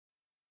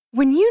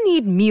When you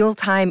need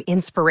mealtime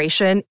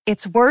inspiration,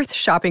 it's worth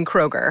shopping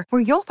Kroger,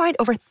 where you'll find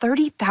over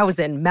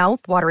 30,000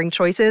 mouth-watering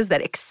choices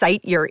that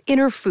excite your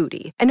inner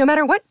foodie. And no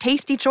matter what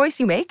tasty choice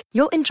you make,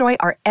 you'll enjoy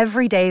our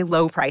everyday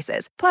low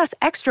prices, plus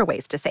extra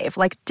ways to save,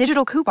 like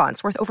digital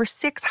coupons worth over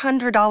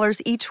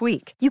 $600 each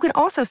week. You can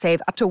also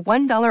save up to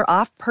 $1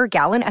 off per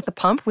gallon at the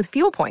pump with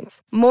fuel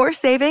points. More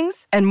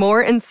savings and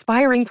more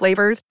inspiring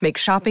flavors make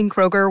shopping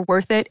Kroger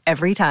worth it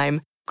every time.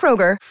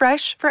 Kroger,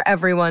 fresh for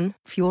everyone.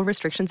 Fuel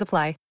restrictions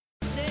apply.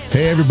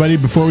 Hey, everybody,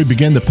 before we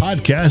begin the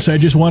podcast, I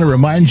just want to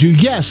remind you,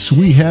 yes,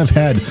 we have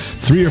had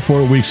 3 or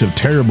 4 weeks of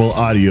terrible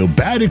audio,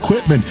 bad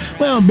equipment.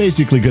 Well,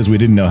 basically because we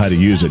didn't know how to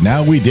use it.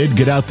 Now we did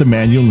get out the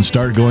manual and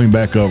start going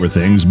back over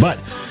things, but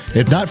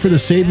if not for the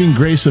saving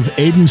grace of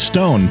Aiden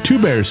Stone, Two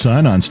Bear's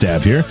son on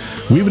staff here,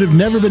 we would have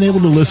never been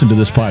able to listen to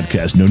this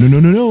podcast.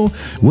 No.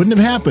 Wouldn't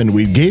have happened.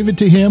 We gave it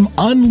to him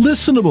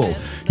unlistenable.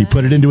 He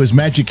put it into his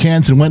magic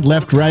hands and went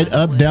left, right,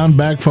 up, down,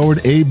 back,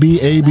 forward, A, B,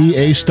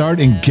 A, start,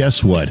 and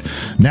guess what?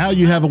 Now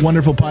you have a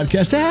wonderful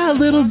podcast. A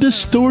little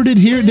distorted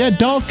here. Yeah,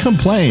 don't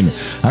complain.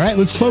 All right,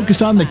 let's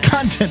focus on the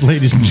content,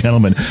 ladies and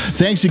gentlemen.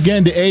 Thanks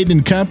again to Aiden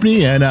and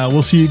company, and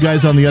we'll see you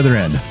guys on the other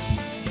end.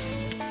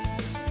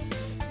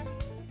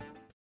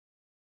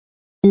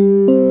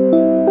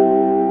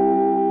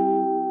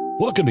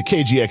 Welcome to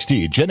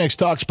KGXT, Gen X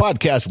Talks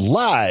podcast,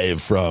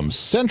 live from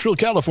Central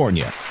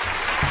California.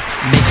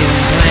 Making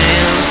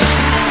plans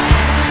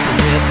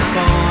with the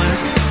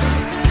boys.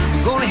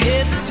 I'm gonna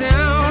hit the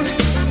town.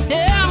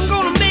 Yeah, I'm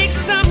gonna make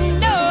some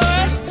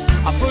noise.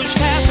 I'll push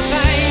past the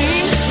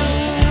pain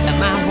and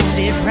my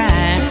wounded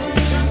pride.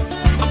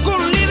 I'm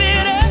gonna live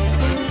it up.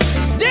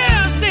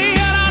 Yeah, stay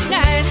out all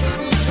night.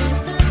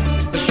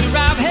 But sure,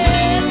 I've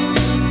had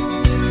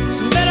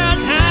some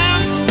better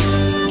times.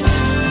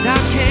 And I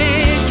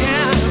can't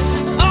count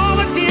all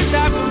the tears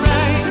I could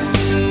write.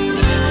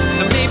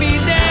 And maybe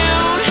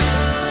down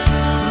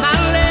my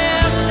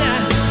last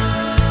time.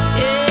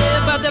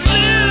 Yeah, but the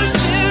blues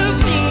took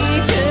me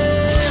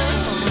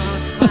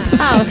just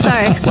fine. Oh,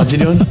 sorry. What's he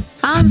doing?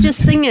 I'm just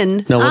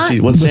singing. No,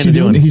 what's Santa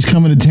doing? He's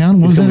coming to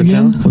town. What's that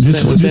again? What's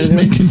Santa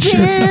doing?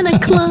 Santa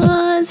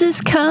Claus is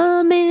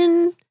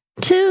coming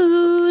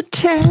to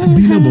town.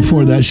 You know,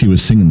 before that, she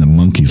was singing the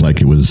Monkees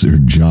like it was her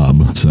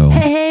job. So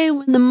Hey,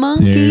 when the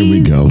monkeys. there we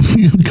go.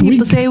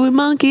 People say we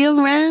monkey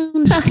around.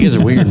 You guys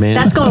are weird, man.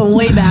 That's going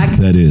way back.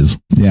 That is.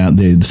 Yeah,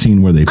 the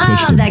scene where they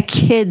pushed that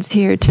kid's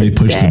here today. they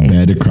pushed the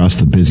bed across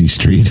the busy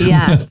street.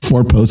 Yeah.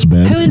 4-post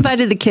bed. Who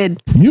invited the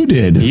kid? You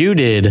did. You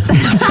did. What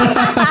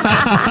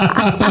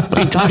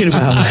are you talking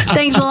about?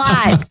 Thanks a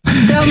lot.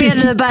 Throw me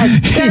under the bus.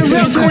 They're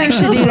real quick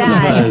to do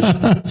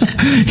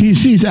that.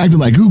 He's acting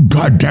like, oh,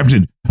 God damn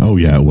it. Oh,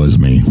 yeah, it was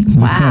me.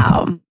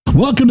 Wow.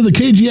 Welcome to the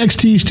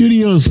KGXT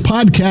Studios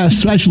podcast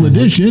special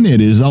edition. It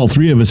is all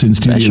three of us in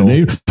studio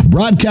today,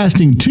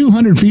 broadcasting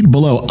 200 feet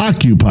below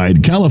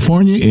occupied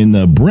California in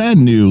the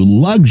brand new,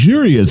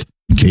 luxurious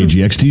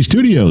KGXT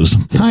Studios.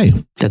 Hi.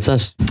 That's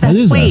us. That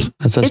is Wait, us.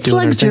 That's us it's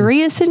doing our thing.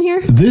 luxurious in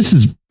here? This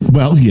is,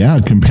 well,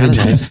 yeah, compared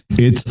Kinda to nice.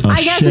 it's a I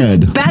guess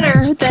shed. it's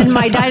better than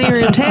my dining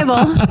room table.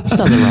 There's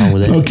nothing wrong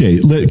with it. Okay,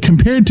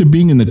 compared to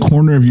being in the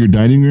corner of your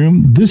dining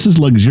room, this is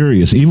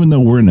luxurious. Even though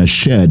we're in a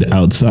shed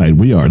outside,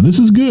 we are. This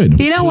is good.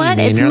 You know what?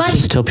 Man, It's you're not much.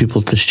 supposed to tell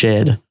people it's a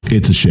shed.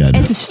 It's a shed.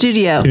 It's a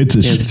studio. It's a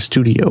Yeah, it's a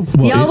studio.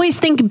 well, You always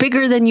think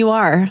bigger than you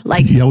are.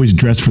 Like you always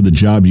dress for the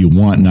job you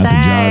want, not the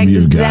job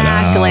you've got.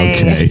 Ah,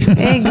 okay.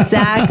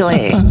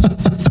 Exactly.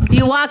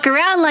 You walk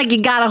around like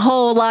you got a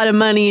whole lot of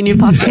money in your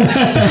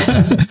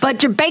pocket,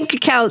 but your bank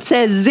account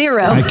says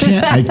zero.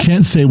 I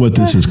can't say what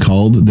this is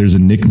called. There's a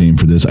nickname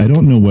for this. I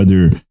don't know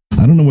whether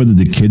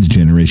the kids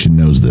generation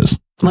knows this.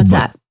 What's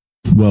that?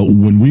 Well,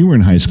 when we were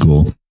in high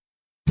school,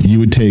 you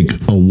would take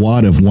a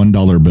wad of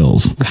 $1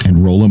 bills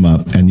and roll them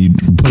up, and you'd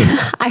put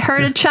I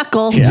heard a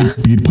chuckle.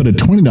 you'd put a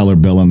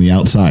 $20 bill on the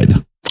outside.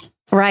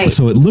 Right.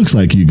 So it looks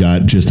like you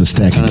got just a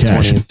stack of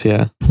cash. 20th,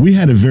 yeah. We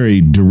had a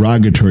very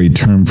derogatory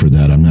term for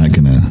that. I'm not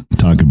going to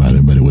talk about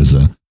it, but it was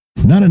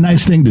not a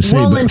nice thing to say.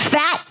 Rolling but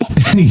fat.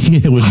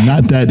 it was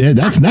not that.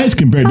 That's nice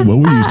compared to what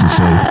we used to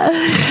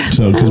say.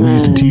 So because we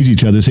used to tease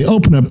each other, say,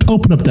 open up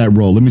that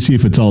roll. Let me see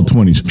if it's all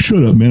 20s.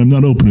 Shut up, man. I'm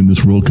not opening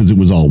this roll because it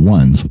was all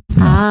ones.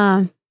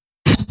 Yeah.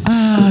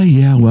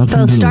 Yeah. Welcome.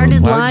 So to started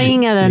the world.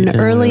 lying at an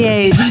early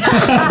age.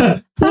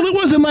 Well, it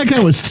wasn't like I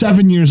was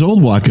 7 years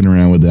old walking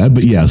around with that,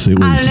 but yes, it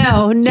was. I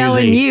don't know.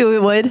 Knowing 8. you,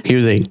 it would. He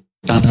was 8.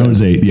 I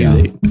was 8. Yeah,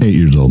 8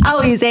 years old.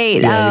 Oh, he's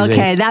 8. Yeah, oh, he's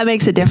okay. 8. That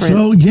makes a difference.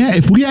 So yeah,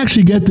 if we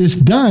actually get this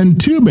done,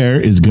 Two Bear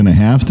is going to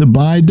have to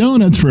buy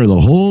donuts for the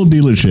whole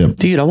dealership.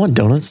 Dude, I want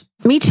donuts.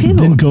 Me too.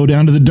 Then go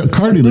down to the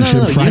car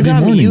dealership Friday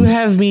morning. You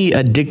have me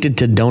addicted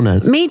to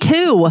donuts. Me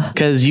too.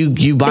 Because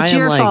you buy It's them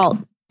your like fault.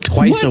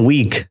 twice What? a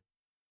week.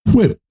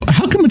 Wait,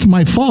 how come it's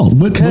my fault?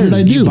 What did I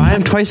Because do? you buy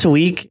them twice a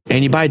week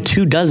and you buy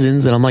 2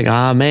 dozens, and I'm like,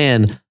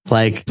 man,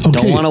 like, Okay.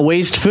 don't want to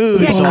waste food,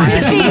 Yeah, so I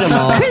have to eat them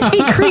all. Krispy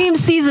Kreme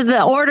sees that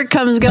the order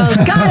comes, goes,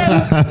 got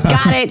him,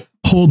 got it.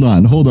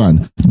 Hold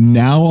on.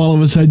 Now all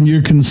of a sudden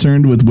you're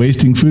concerned with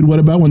wasting food. What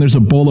about when there's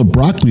a bowl of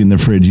broccoli in the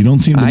fridge? You don't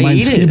seem to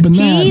mind skipping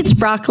that. He eats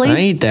broccoli. I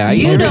eat that.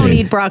 You don't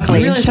eat broccoli.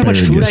 You realize how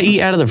much food I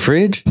eat out of the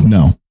fridge?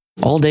 No.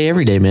 All day,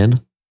 every day, man.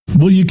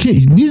 Well, you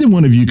can't. Neither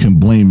one of you can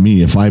blame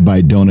me if I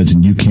buy donuts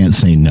and you can't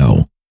say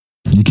no.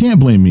 You can't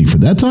blame me for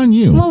that. That's on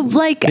you. Well,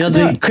 like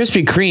the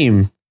Krispy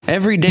Kreme.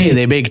 Every day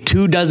they make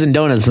 24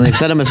 donuts and they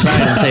set them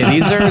aside and say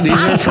these are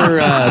for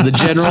the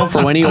general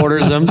for when he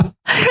orders them.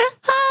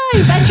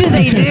 I bet you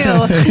they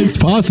do. It's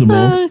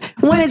possible.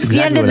 When it's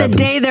the end of the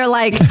day, they're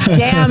like,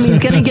 "Damn, he's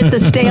gonna get the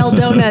stale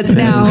donuts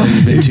now."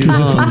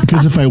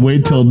 Because if I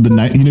wait till the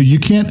night, you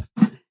can't.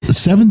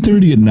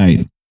 7:30 at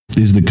night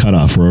is the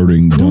cutoff for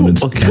ordering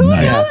donuts. Who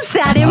knows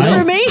that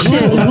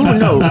information?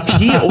 No,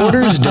 he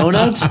orders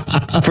donuts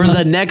for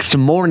the next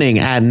morning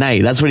at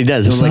night. That's what he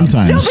does.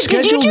 Sometimes. No, but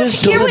did you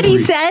just hear what he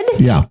said?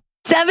 Yeah.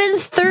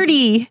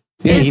 7:30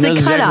 Yeah, is he the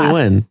knows cutoff. exactly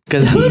when.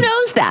 Who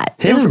knows that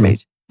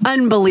information?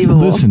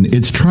 Unbelievable. Listen,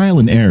 it's trial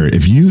and error.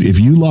 If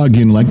you log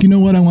in like, you know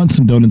what, I want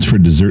some donuts for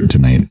dessert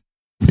tonight.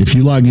 If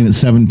you log in at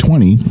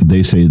 7:20,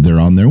 they say they're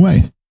on their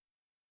way.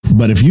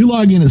 But if you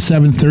log in at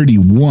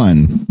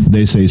 7:31,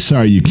 they say,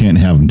 sorry, you can't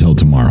have them until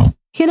tomorrow.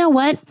 You know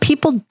what?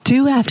 People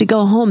do have to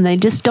go home. They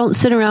just don't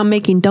sit around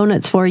making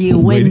donuts for you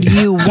when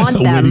you want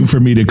them. Waiting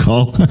for me to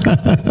call.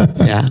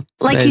 Yeah.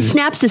 Like he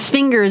snaps his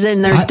fingers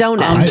and there's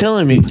donuts.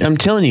 I'm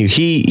telling you,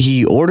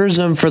 he orders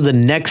them for the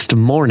next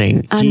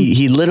morning.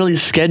 He literally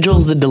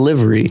schedules the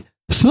delivery.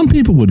 Some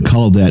people would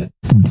call that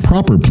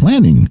proper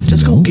planning.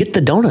 Just go get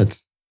the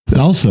donuts.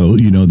 Also,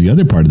 the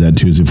other part of that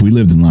too is if we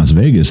lived in Las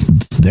Vegas,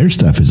 their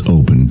stuff is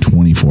open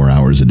 24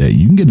 hours a day.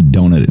 You can get a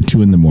donut at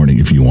 2 a.m.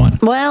 if you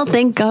want. Well,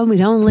 thank God we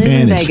don't live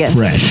in Vegas. It's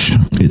fresh.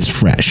 It's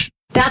fresh.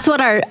 That's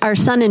what our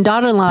son and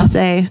daughter-in-law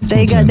say.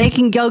 They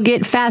can go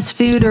get fast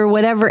food or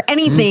whatever,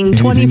 anything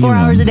 24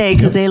 hours a day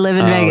because they live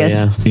in Vegas.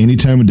 Yeah. Any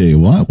time of day.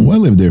 Well, I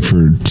lived there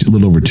for a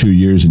little over 2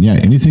 years. And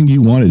anything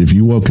you wanted. If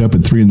you woke up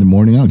at 3 a.m,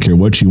 I don't care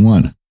what you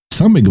want.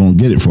 Somebody going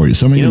to get it for you.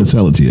 Somebody going to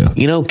sell it to you.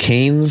 You know,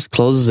 Cane's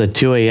closes at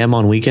 2 a.m.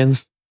 on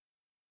weekends?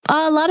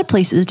 A lot of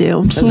places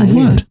do. So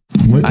what?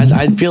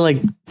 I feel like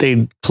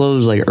they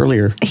close like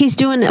earlier. He's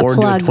doing a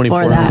plug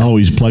for that. Oh,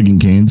 he's plugging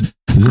Cane's?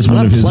 Is this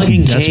one of his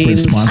desperate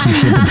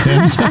sponsorship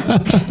attempts?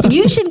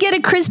 You should get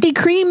a Krispy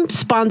Kreme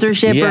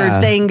sponsorship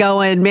or thing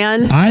going,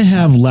 man. I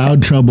have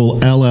Loud Trouble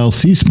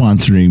LLC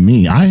sponsoring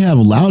me. I have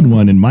a Loud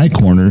One in my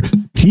corner.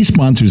 He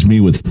sponsors me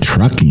with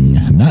trucking,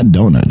 not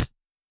donuts.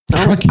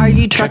 Trucking. Are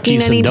you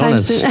trucking anytime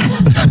soon?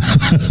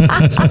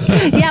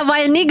 Yeah,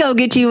 why didn't he go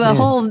get you a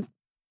whole...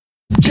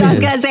 I was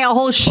going to say a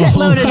whole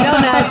shitload of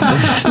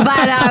donuts, but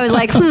I was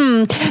like,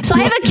 So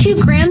I have a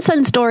cute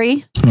grandson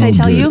story. Can I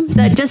tell you?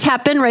 That just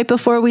happened right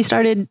before we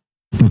started.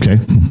 Okay.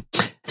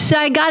 So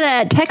I got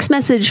a text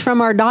message from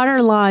our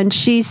daughter-in-law, and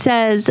she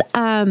says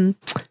that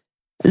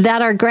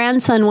our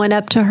grandson went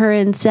up to her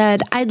and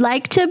said, I'd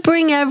like to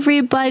bring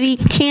everybody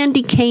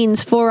candy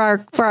canes for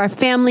our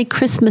family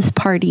Christmas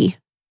party.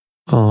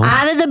 Aww.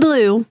 Out of the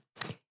blue.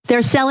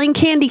 They're selling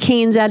candy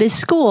canes at his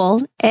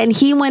school, and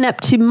he went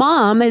up to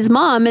his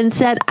mom, and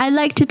said, I'd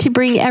like to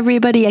bring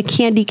everybody a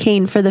candy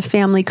cane for the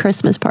family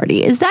Christmas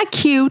party. Is that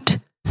cute?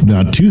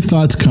 Now, 2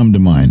 thoughts come to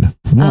mind.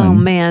 One, oh,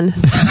 man.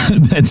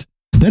 That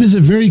is a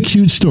very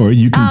cute story.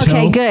 You can tell.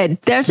 Okay, good.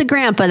 There's a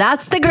grandpa.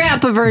 That's the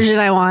grandpa version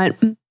I want.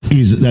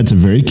 That's a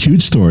very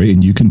cute story,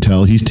 and you can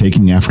tell he's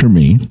taking after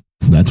me.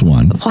 That's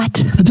one. What?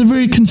 That's a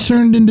very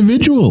concerned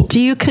individual. Do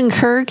you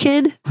concur,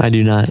 kid? I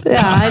do not.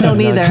 Yeah, I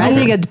don't either. I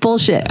think it's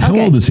bullshit. How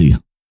old is he?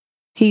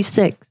 He's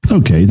 6.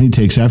 Okay, he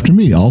takes after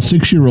me. All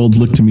 6-year-olds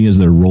look to me as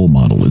their role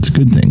model. It's a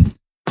good thing.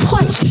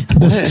 What?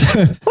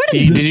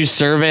 Did you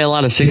survey a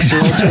lot of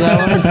 6-year-olds for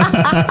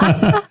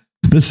that one?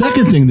 The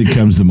second thing that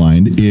comes to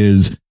mind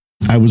is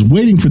I was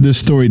waiting for this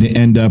story to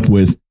end up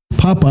with,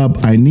 pop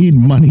up, I need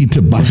money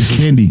to buy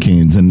candy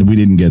canes, and we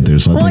didn't get there.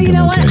 So I think you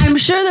know okay. what? I'm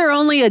sure they're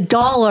only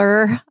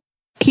 $1.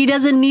 He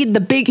doesn't need the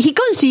big. He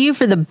goes to you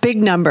for the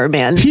big number,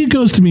 man. He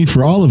goes to me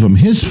for all of them.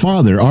 His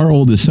father, our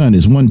oldest son,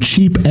 is one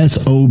cheap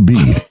SOB.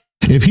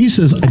 If he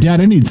says,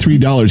 Dad, I need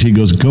 $3, he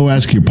goes, go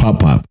ask your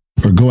pop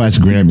or go ask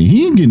Grammy.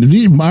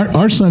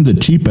 Our son's a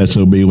cheap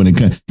SOB when it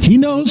comes. He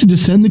knows to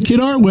just send the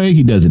kid our way.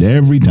 He does it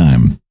every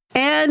time.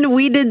 And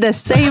we did the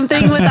same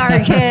thing with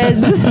our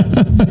kids.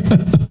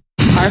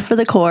 Par for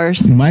the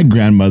course. My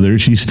grandmother,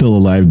 she's still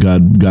alive.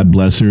 God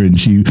bless her. And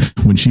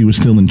when she was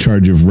still in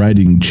charge of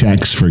writing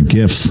checks for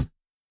gifts,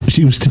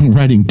 she was still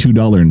writing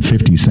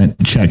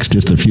 $2.50 checks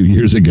just a few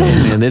years ago.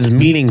 And it's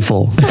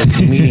meaningful.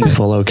 It's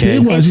meaningful, okay?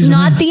 It's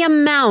not the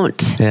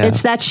amount. Yeah.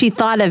 It's that she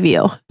thought of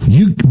you.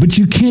 But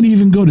you can't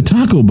even go to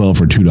Taco Bell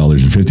for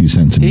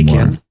 $2.50 anymore.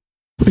 You can.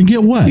 And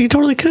get what? You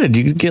totally could.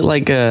 You could get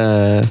like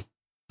a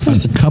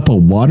cup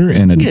of water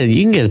and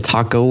you can get a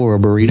taco or a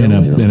burrito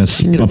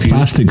and a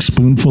plastic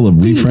spoonful of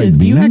refried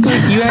beans.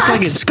 You act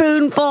like it's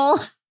spoonful.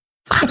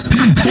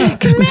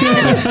 Can we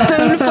have a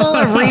spoonful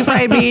of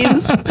refried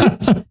beans?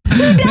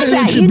 Who does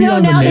that?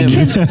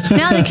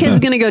 Now the kid's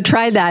gonna go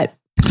try that.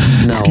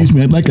 No. Excuse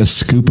me, I'd like a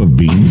scoop of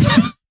beans.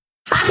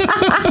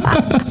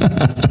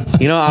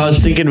 You know, I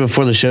was thinking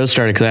before the show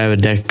started, because I have a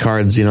deck of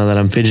cards, you know, that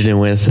I'm fidgeting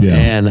with. Yeah.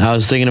 And I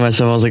was thinking to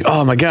myself, I was like,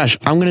 oh my gosh,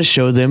 I'm going to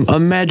show them a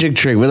magic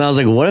trick. But I was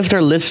like, what if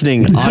they're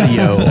listening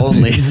audio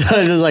only? So I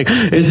was just like,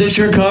 is this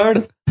your card?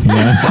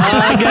 Yeah.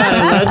 I got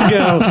it. Let's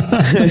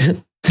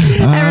go.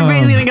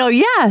 Everybody's going to go,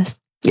 yes.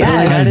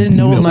 Like, I didn't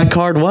know what my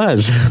card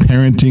was.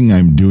 Parenting,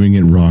 I'm doing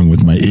it wrong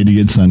with my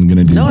idiot son. Going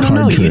to do card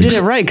tricks. You did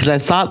it right, because I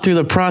thought through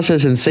the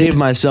process and saved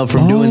myself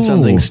from doing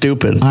something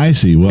stupid. I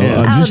see.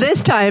 Well,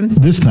 this time.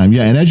 This time,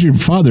 yeah. And as your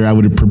father, I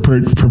would have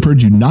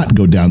preferred you not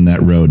go down that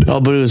road. Oh,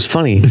 but it was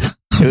funny. It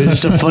was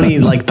just a funny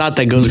thought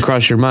that goes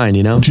across your mind,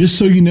 you know? Just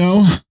so you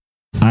know,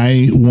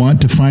 I want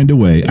to find a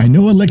way. I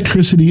know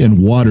electricity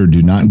and water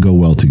do not go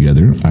well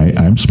together.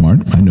 I'm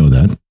smart. I know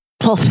that.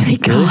 Oh,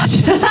 thank God.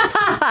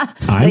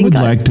 I would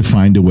like to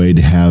find a way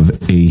to have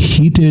a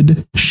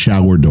heated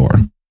shower door.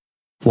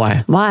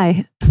 Why?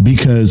 Why?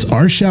 Because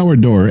our shower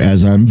door,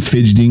 as I'm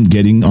fidgeting,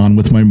 getting on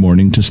with my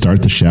morning to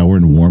start the shower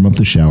and warm up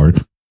the shower,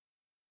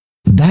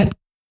 that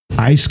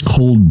ice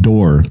cold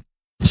door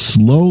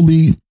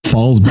slowly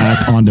falls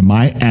back onto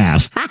my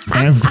ass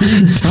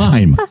every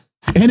time.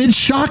 And it's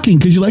shocking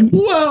because you're like,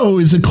 whoa,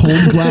 it's a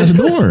cold glass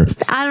door.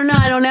 I don't know.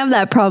 I don't have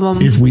that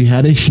problem. If we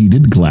had a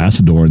heated glass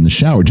door in the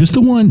shower, just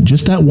the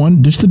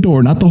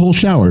door, not the whole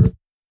shower.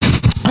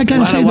 I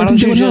gotta say that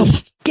would help.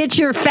 Get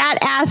your fat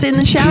ass in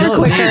the shower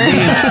quicker.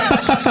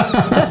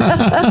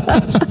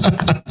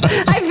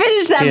 I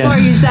finished that for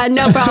you, son.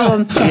 No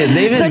problem.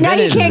 Yeah, so now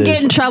you can't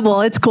get in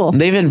trouble. It's cool.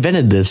 They've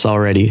invented this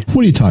already.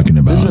 What are you talking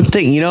about? This is the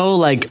thing, you know,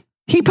 like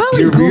he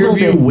probably your rear Googled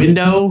view it.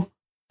 window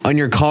on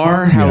your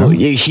car, how it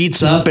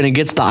heats up and it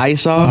gets the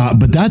ice off.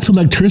 But that's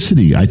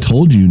electricity. I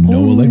told you, no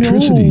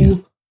electricity.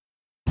 No.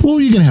 Well,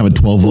 you're gonna have a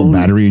 12-volt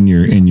battery in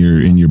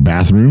your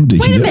bathroom. To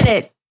Wait heat a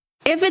minute.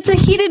 If it's a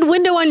heated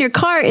window on your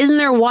car, isn't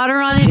there water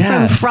on it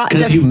from frost?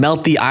 Because you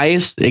melt the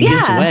ice, it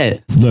gets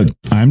wet. Look,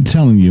 I'm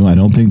telling you, I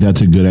don't think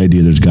that's a good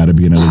idea. There's got to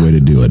be another way to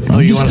do it.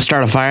 You want to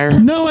start a fire?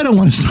 No, I don't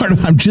want to start.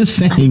 I'm just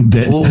saying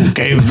that. Oh,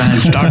 caveman,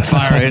 start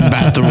fire in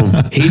bathroom.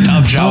 Heat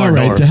up shower All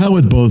right, door. to hell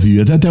with both of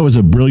you. I thought that was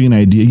a brilliant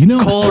idea. You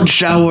know, Cold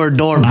shower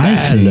door I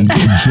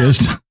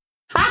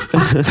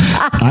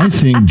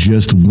think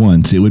just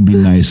once it would be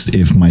nice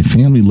if my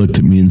family looked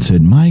at me and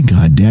said, "My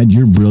God, Dad,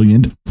 you're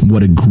brilliant.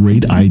 What a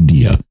great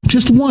idea."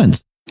 Just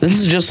once. This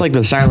is just like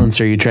the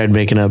silencer you tried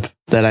making up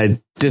that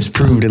I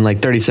disproved in like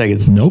 30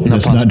 seconds. Nope,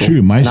 that's not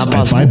true.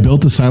 If I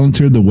built a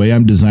silencer the way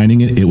I'm designing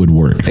it, it would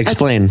work.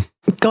 Explain.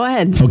 Go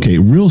ahead. Okay,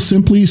 real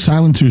simply,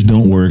 silencers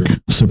don't work.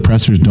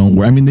 Suppressors don't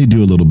work. I mean, they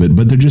do a little bit,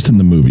 but they're just in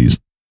the movies.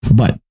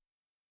 But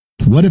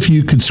what if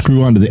you could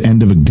screw onto the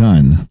end of a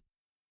gun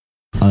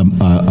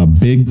a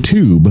big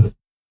tube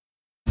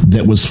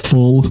that was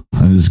full?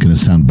 This is going to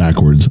sound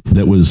backwards.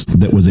 That was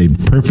a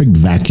perfect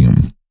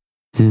vacuum.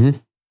 Mm-hmm.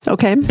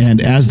 Okay.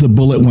 And as the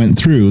bullet went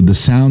through, the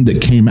sound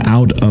that came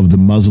out of the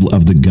muzzle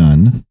of the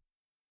gun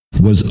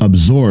was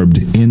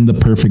absorbed in the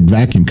perfect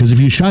vacuum. Because if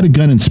you shot a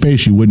gun in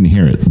space, you wouldn't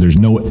hear it. There's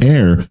no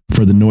air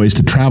for the noise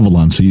to travel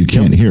on, so you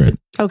can't hear it.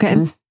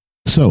 Okay.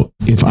 So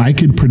if I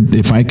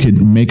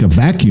could make a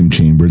vacuum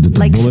chamber that the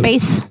like bullet,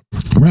 space.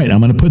 Right, I'm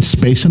going to put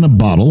space in a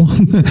bottle.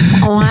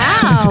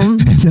 Wow.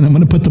 And then I'm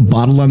going to put the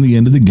bottle on the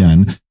end of the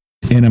gun,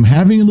 and I'm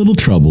having a little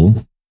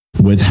trouble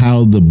with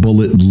how the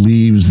bullet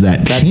leaves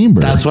that chamber.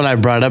 That's what I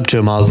brought up to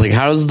him. I was like,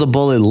 how does the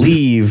bullet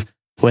leave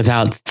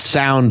without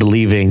sound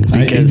leaving?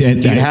 Because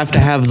you have to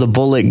have the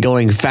bullet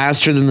going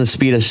faster than the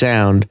speed of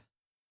sound.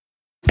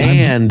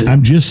 And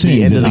I'm just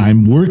saying that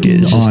I'm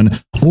working on,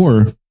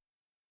 or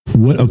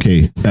what?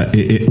 Okay,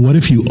 what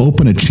if you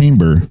open a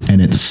chamber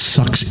and it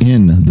sucks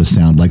in the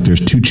sound? Like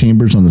there's two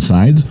chambers on the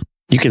sides.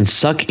 You can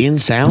suck in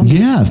sound?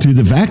 Yeah, through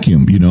the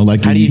vacuum. You know,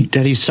 like how do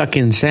you suck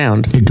in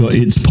sound?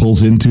 It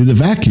pulls in through the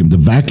vacuum. The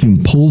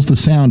vacuum pulls the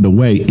sound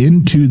away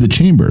into the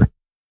chamber.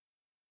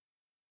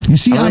 You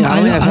see,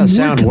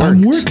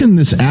 I'm working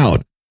this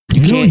out.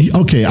 You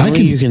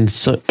can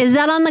suck. Is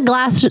that on the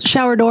glass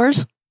shower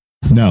doors?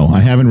 No, I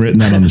haven't written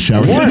that on the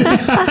shower.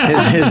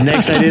 His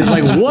next idea is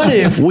like, what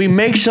if we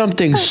make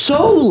something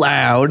so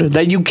loud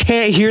that you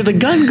can't hear the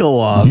gun go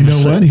off? You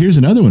know what? Here's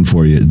another one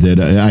for you. That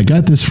I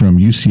got this from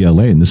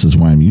UCLA, and this is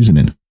why I'm using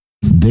it.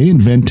 They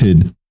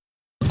invented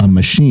a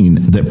machine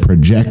that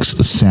projects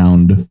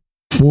sound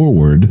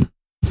forward,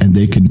 and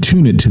they can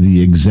tune it to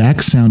the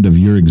exact sound of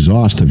your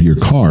exhaust of your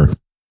car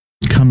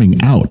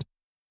coming out.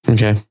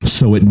 Okay.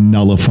 So it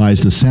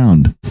nullifies the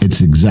sound.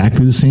 It's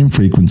exactly the same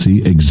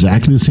frequency,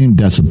 exactly the same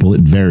decibel.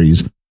 It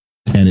varies,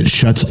 and it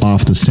shuts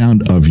off the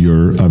sound of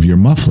your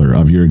muffler,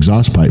 of your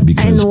exhaust pipe.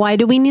 Because and why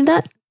do we need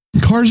that?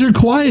 Cars are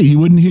quiet. You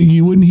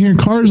wouldn't hear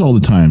cars all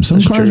the time.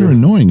 Some cars are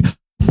annoying.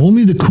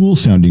 Only the cool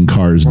sounding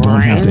cars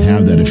don't have to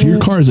have that. If your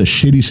car is a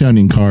shitty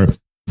sounding car,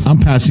 I'm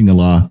passing a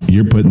law.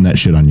 You're putting that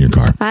shit on your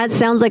car. That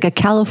sounds like a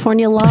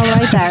California law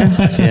right there.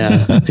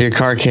 Yeah. Your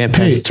car can't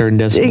pass a certain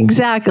decibel.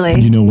 Exactly.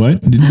 You know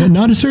what?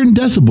 Not a certain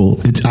decibel.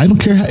 I don't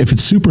care if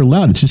it's super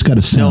loud. It's just got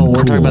to sound cool. No,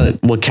 we're talking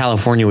about what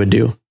California would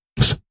do.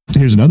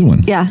 Here's another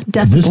one. Yeah,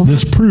 decibels.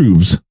 This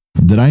proves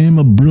that I am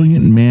a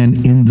brilliant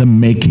man in the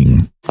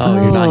making. Oh,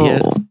 you're not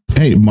yet?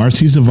 Hey,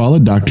 Marcy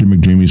Zavala, Dr.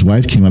 McDreamy's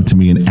wife, came up to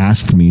me and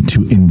asked me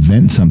to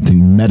invent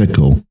something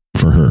medical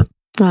for her.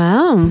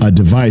 Wow. A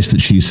device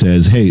that she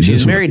says, hey,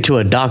 she's married to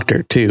a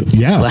doctor too.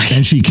 Yeah. Like,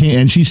 and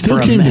she still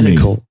came to me.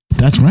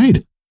 That's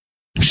right.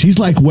 She's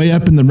like way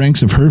up in the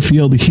ranks of her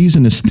field. He's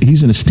an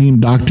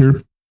esteemed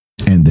doctor,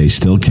 and they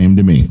still came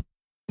to me.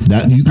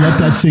 That you let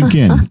that sink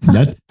in.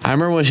 I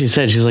remember what she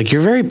said. She's like,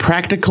 "You're very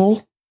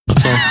practical." So,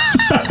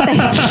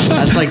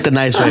 that's like the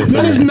nice way.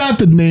 That is not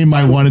the name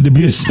I wanted to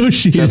be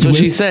associated with. That's what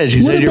she said.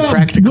 She said you're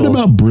practical. What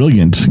about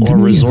brilliant or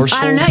resourceful?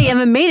 I don't know. You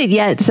haven't made it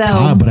yet, so.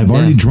 But I've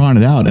already drawn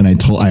it out, and I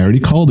already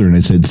called her and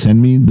I said,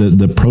 send me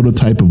the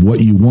prototype of what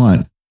you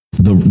want.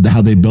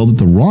 How they build it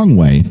the wrong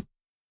way.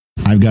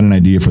 I've got an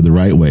idea for the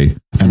right way,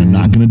 and I'm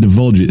not going to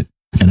divulge it.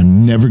 And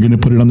I'm never going to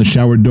put it on the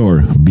shower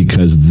door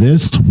because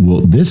this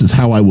is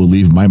how I will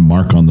leave my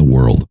mark on the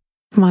world.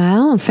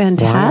 Wow,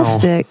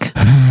 fantastic.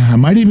 Wow. I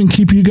might even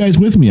keep you guys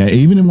with me.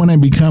 Even when I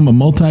become a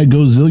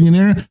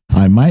multi-gazillionaire,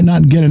 I might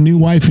not get a new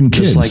wife and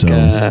kids. Like, so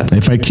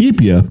if I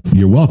keep you,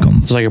 you're welcome.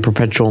 It's like a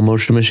perpetual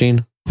motion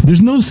machine.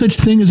 There's no such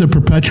thing as a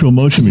perpetual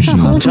motion machine.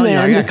 I'm telling you,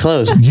 I got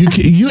close.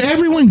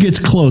 Everyone gets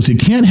close. It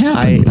can't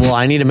happen.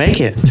 I need to make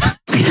it.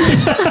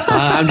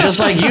 I'm just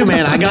like you,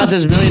 man. I got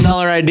this $1 million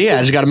idea.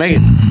 I just got to make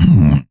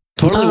it.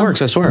 Totally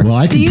works, I swear.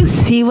 Well, do you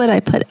see what I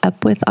put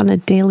up with on a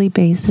daily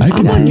basis?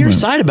 I'm on your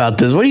side about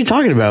this. What are you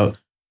talking about?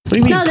 What do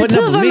you mean? No, the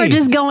two of them are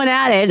just going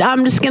at it.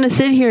 I'm just going to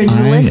sit here and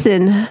just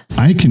listen.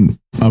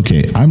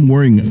 Okay, I'm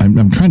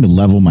trying to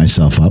level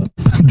myself up.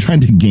 I'm trying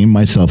to game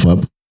myself up.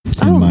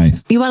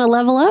 You want to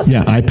level up?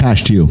 Yeah, I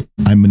passed you.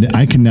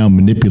 I can now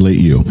manipulate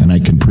you, and I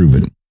can prove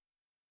it.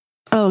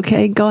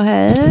 Okay, go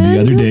ahead.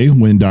 The other day,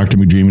 when Dr.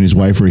 McDreamy and his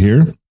wife were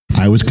here,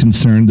 I was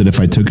concerned that if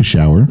I took a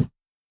shower,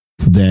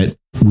 that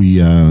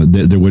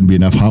there wouldn't be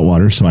enough hot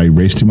water, so I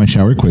raced to my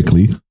shower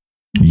quickly.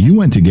 You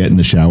went to get in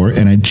the shower,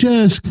 and I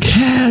just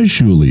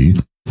casually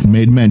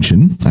made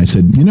mention. I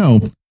said,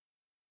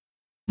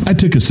 I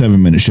took a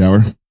 7-minute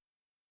shower,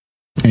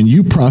 and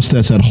you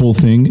processed that whole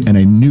thing, and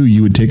I knew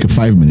you would take a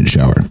 5-minute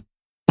shower.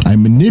 I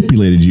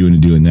manipulated you into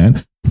doing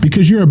that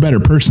because you're a better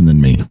person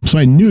than me. So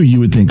I knew you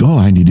would think,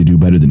 I need to do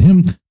better than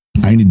him.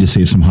 I need to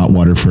save some hot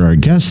water for our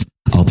guests.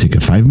 I'll take a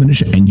 5-minute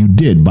shower. And you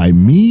did by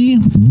me,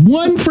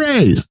 one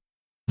phrase.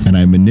 And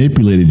I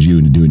manipulated you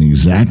into doing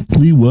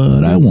exactly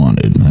what I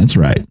wanted. That's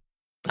right.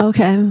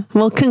 Okay.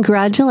 Well,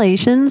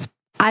 congratulations.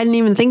 I didn't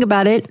even think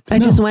about it. I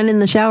just went in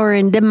the shower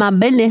and did my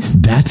business.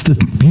 That's the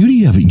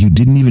beauty of it. You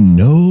didn't even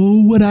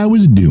know what I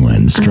was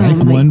doing.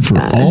 Strike one for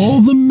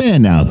all the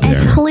men out there.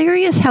 It's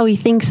hilarious how he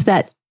thinks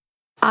that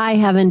I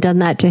haven't done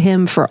that to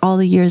him for all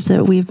the years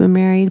that we've been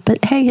married.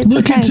 But hey, it's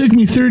okay. It took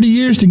me 30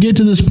 years to get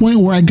to this point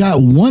where I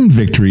got one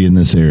victory in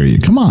this area.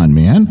 Come on,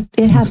 man.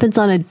 It happens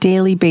on a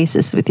daily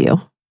basis with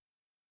you.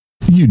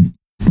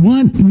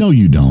 What? No,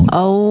 you don't.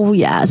 Oh,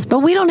 yes. But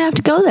we don't have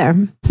to go there.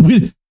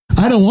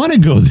 I don't want to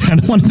go there. I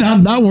don't want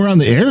now we're on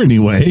the air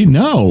anyway.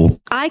 No.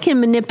 I can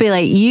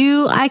manipulate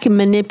you. I can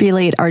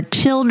manipulate our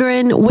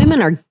children.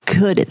 Women are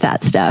good at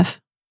that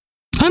stuff.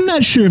 I'm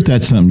not sure if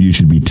that's something you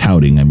should be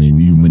touting. I mean,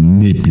 you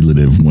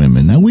manipulative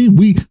women. Now, we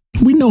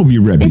know of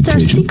your reputation. It's our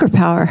secret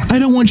power. I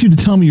don't want you to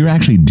tell me you're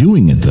actually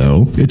doing it,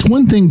 though. It's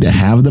one thing to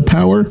have the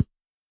power.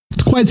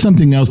 It's quite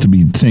something else to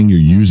be saying you're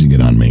using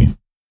it on me.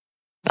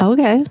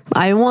 Okay.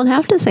 I won't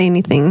have to say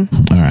anything.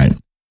 All right.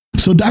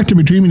 So Dr.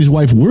 McDreamy and his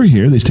wife were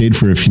here. They stayed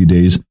for a few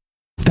days.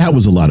 That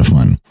was a lot of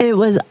fun. It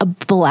was a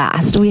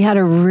blast. We had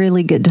a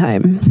really good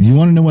time. You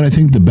want to know what I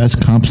think the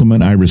best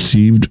compliment I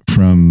received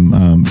from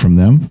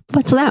them?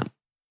 What's that?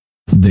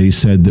 They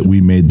said that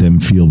we made them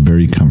feel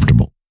very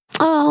comfortable.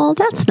 Oh,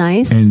 that's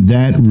nice. And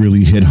that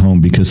really hit home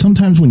because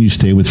sometimes when you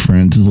stay with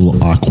friends, it's a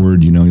little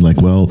awkward. You're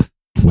like, well,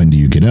 when do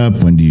you get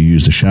up? When do you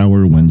use the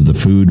shower? When's the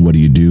food? What do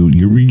you do?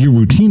 Your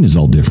routine is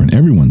all different.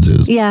 Everyone's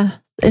is. Yeah.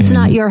 It's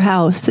not your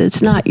house.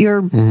 It's not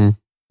your... Mm-hmm.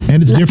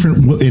 And it's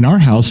different in our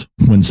house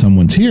when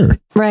someone's here.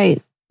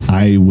 Right.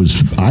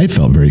 I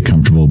felt very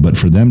comfortable, but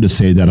for them to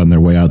say that on their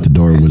way out the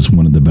door was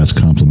one of the best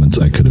compliments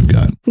I could have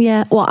got.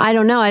 Yeah. Well, I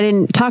don't know. I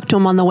didn't talk to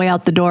them on the way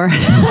out the door on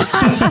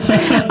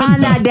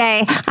that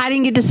day. I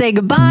didn't get to say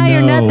goodbye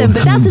or nothing,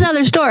 but that's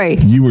another story.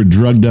 You were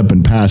drugged up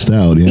and passed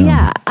out.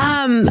 Yeah.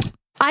 Yeah.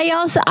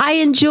 I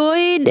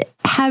enjoyed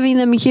having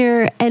them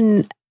here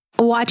and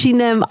watching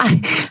them.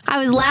 I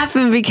was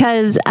laughing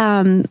because,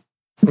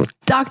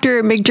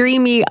 Dr.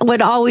 McDreamy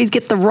would always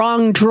get the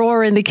wrong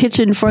drawer in the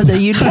kitchen for the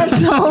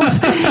utensils.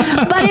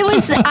 But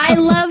I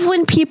love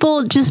when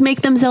people just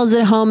make themselves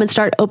at home and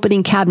start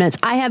opening cabinets.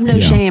 I have no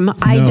shame.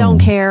 I don't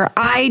care.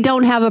 I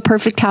don't have a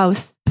perfect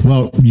house.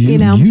 Well,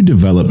 you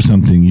developed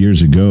something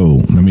years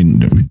ago.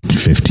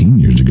 15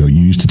 years ago.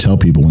 You used to tell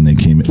people when they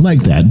came in,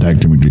 like that,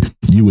 Dr. McDreamy,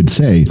 you would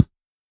say,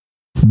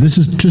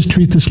 just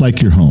treat this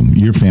like your home,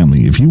 your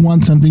family. If you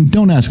want something,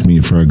 don't ask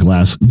me for a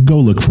glass. Go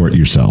look for it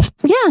yourself.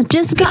 Yeah,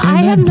 just go.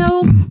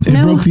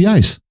 It broke the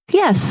ice.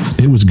 Yes.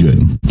 It was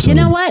good. So, you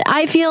know what?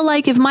 I feel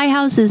like if my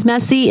house is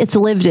messy, it's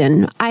lived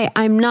in.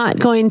 I'm not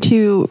going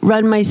to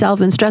run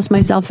myself and stress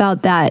myself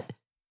out that,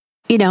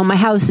 my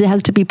house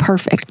has to be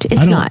perfect.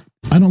 It's not.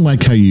 I don't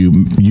like how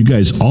you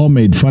guys all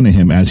made fun of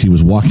him as he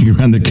was walking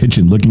around the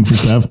kitchen looking for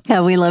stuff.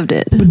 Yeah, we loved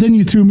it. But then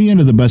you threw me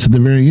under the bus at the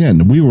very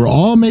end. We were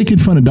all making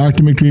fun of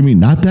Dr. McDreamy.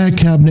 Not that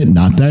cabinet,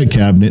 not that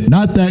cabinet,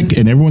 not that.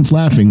 And everyone's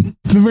laughing.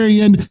 At the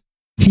very end,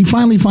 he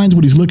finally finds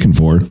what he's looking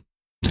for.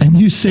 And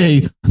you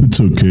say, it's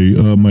okay.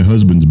 My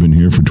husband's been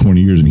here for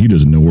 20 years and he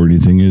doesn't know where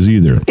anything is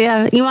either.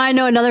 Yeah. You want to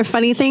know another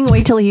funny thing?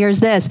 Wait till he hears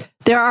this.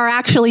 There are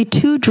actually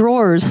 2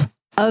 drawers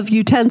of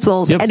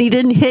utensils, and he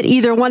didn't hit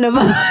either one of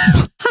them.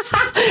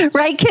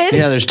 Right, kid?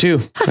 Yeah, there's 2.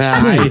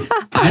 I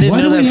didn't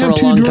know that for a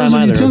long time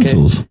either.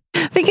 Utensils? Okay?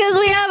 Because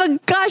we have a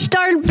gosh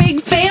darn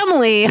big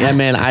family. Yeah,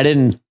 man, I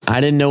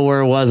didn't know where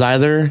it was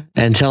either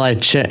until I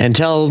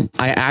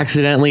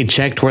accidentally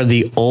checked where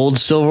the old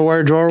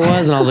silverware drawer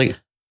was, and I was like,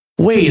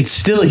 wait, it's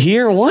still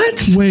here?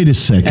 What? Wait a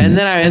second. And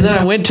then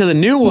I went to the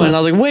new one. And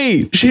I was like,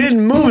 wait, she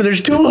didn't move.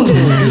 There's 2 of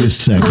them. Wait a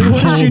second.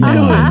 What is she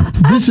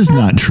doing? This is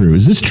not true.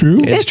 Is this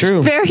true? It's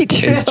true. Very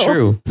true. It's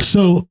true.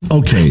 So,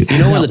 okay. You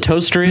know where the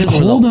toaster is?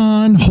 Hold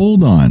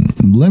on.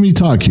 Let me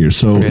talk here.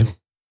 So,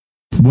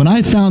 when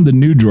I found the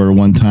new drawer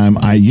one time,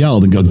 I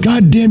yelled and go,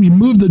 God damn, you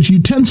moved those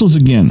utensils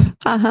again.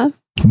 Uh-huh.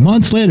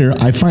 Months later,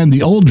 I find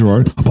the old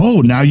drawer.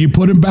 Oh, now you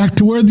put them back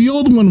to where the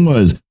old one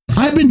was.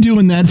 I've been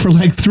doing that for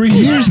like 3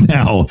 years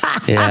now.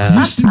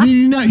 Yeah.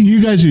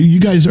 You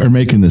guys are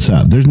making this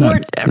up. There's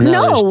not.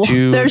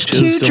 There's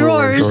two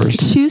drawers,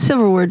 2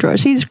 silverware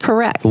drawers. He's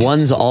correct.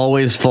 One's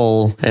always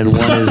full and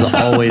one is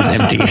always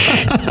empty.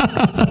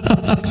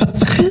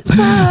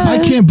 I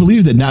can't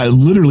believe that now.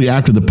 Literally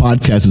after the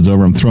podcast is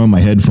over, I'm throwing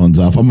my headphones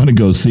off. I'm going to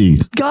go see.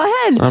 Go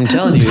ahead. I'm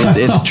telling you,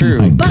 it's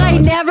true. But I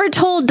never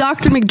told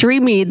Dr.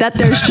 McDreamy that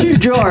there's 2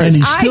 drawers. And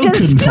he still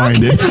couldn't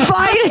find it.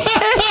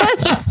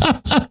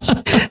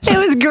 It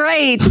was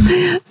great.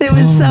 It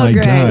was so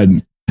great.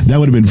 God. That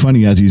would have been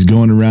funny as he's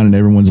going around and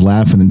everyone's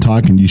laughing and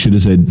talking. You should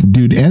have said,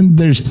 dude, and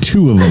there's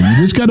 2 of them. You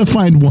just got to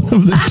find one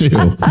of the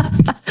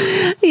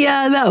 2.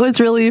 Yeah, that was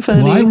really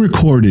funny. Well, I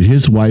recorded,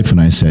 his wife and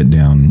I sat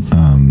down.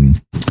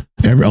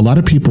 A lot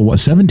of people,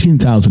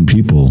 17,000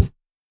 people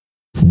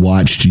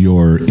watched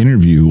your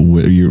interview,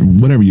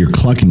 whatever your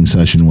clucking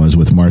session was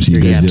with Marcy.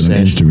 You guys did on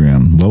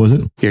Instagram. What was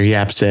it? Your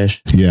yap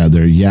session. Yeah,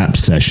 their yap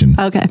session.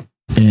 Okay.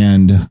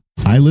 And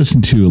I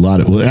listened to a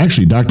lot of,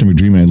 actually, Dr.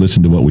 McDreamy and I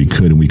listened to what we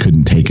could, and we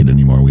couldn't take it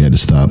anymore. We had to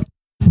stop.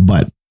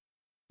 But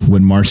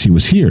when Marcy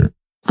was here,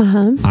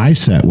 I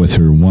sat with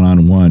her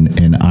one-on-one,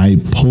 and I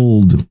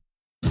pulled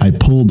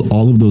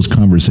all of those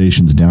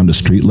conversations down to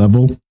street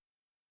level.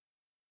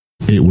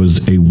 It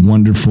was a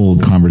wonderful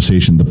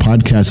conversation. The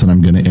podcast that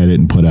I'm going to edit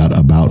and put out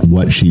about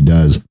what she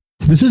does.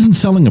 This isn't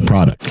selling a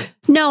product.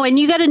 No, and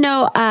you got to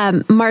know,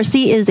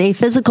 Marcy is a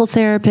physical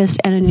therapist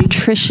and a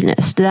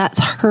nutritionist. That's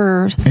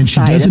her. And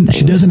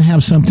she doesn't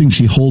have something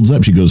she holds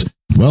up. She goes,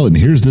 well, and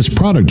here's this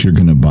product you're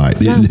going to buy.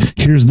 No.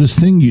 Here's this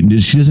thing.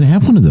 She doesn't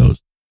have one of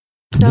those.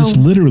 No. This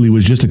literally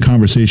was just a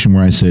conversation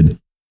where I said,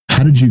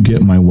 how did you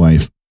get my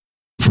wife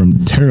from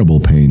terrible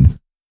pain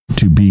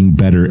to being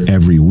better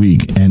every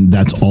week? And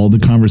that's all the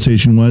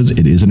conversation was.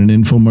 It isn't an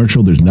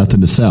infomercial. There's nothing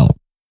to sell.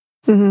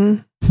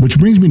 Mm-hmm. Which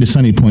brings me to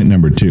sunny point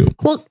number 2.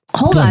 Well,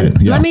 hold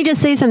on. Yeah. Let me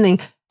just say something.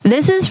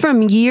 This is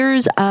from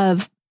years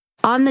of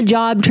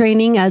on-the-job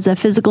training as a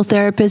physical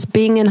therapist,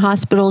 being in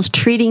hospitals,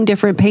 treating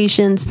different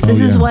patients. This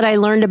is what I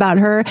learned about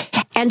her.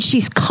 And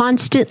she's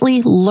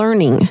constantly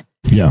learning.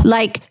 Yeah.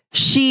 Like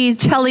she's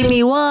telling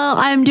me, well,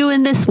 I'm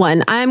doing this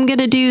one. I'm going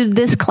to do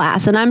this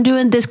class and I'm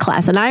doing this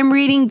class and I'm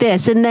reading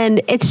this. And then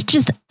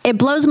it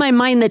blows my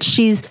mind that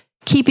she's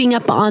keeping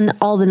up on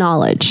all the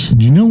knowledge.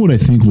 Do you know what I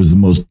think was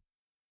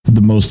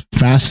the most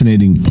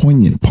fascinating,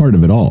 poignant part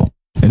of it all?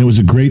 And it was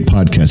a great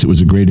podcast. It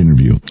was a great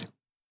interview.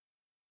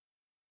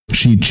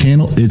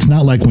 It's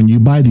not like when you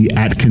buy the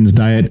Atkins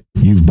diet,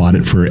 you've bought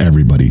it for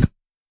everybody.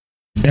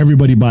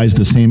 Everybody buys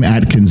the same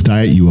Atkins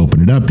diet. You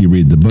open it up, you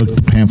read the book,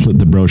 the pamphlet,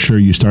 the brochure,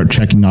 you start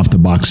checking off the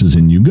boxes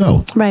and you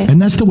go. Right.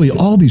 And that's the way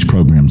all these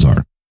programs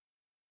are.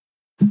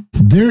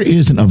 There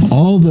isn't, of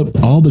all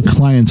the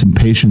clients and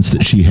patients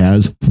that she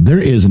has, there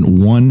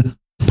isn't one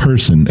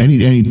person,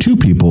 any 2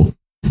 people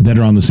that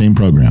are on the same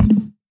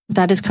program.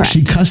 That is correct.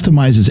 She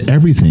customizes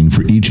everything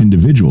for each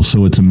individual.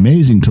 So it's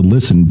amazing to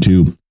listen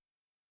to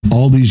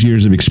all these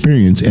years of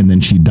experience, and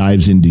then she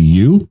dives into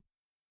you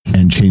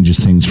and changes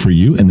things for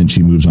you, and then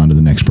she moves on to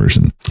the next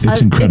person.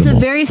 It's incredible. It's a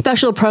very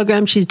special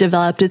program she's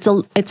developed.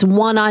 It's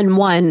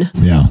one-on-one.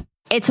 Yeah.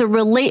 It's the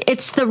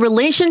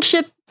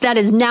relationship that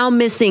is now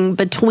missing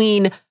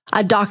between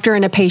a doctor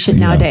and a patient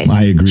nowadays.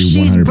 I agree 100%.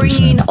 She's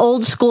bringing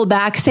old school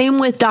back. Same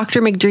with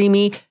Dr.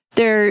 McDreamy.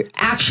 They're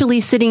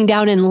actually sitting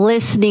down and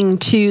listening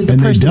to the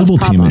person's problem. And they double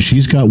team it.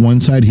 She's got one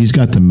side, he's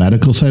got the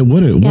medical side.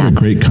 What a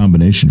great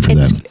combination for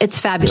them. It's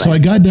fabulous. So I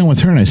got down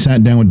with her and I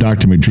sat down with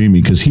Dr. McDreamy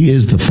because he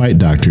is the fight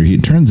doctor.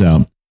 It turns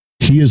out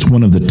he is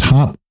one of the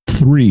top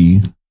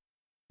 3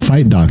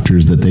 fight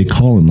doctors that they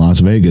call in Las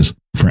Vegas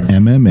for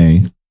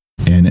MMA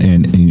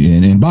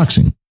and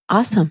boxing.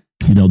 Awesome.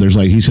 You know,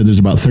 he said there's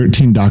about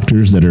 13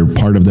 doctors that are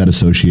part of that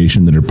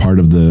association, that are part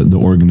of the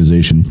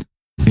organization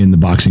in the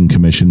boxing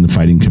commission, the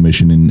fighting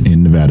commission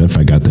in Nevada, if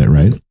I got that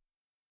right.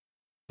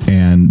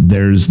 And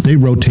they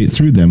rotate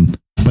through them,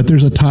 but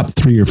there's a top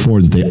 3 or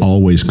 4 that they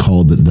always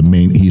call the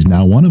main. He's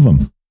now one of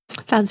them.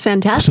 That's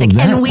fantastic.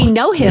 And we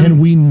know him.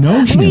 And we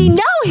know him. We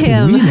know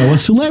him. We know a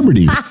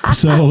celebrity.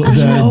 So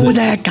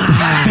that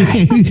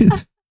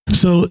guy.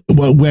 So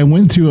I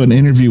went through an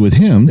interview with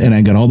him, and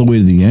I got all the way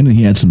to the end, and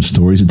he had some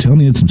stories to tell,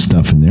 and he had some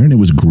stuff in there, and it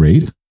was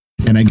great.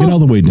 And I get all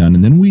the way done,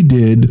 and then we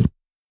did,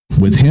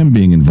 with him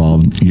being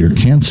involved, your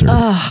cancer.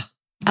 Oh,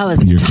 that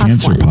was your a tough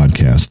cancer one.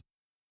 podcast.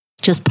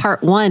 Just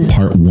part 1.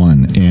 Part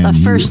 1. And the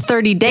first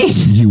 30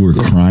 days. You were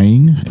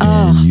crying,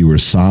 and you were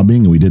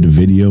sobbing, and we did a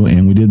video,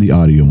 and we did the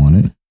audio on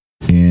it.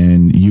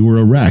 And you were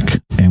a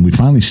wreck, and we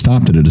finally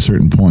stopped it at a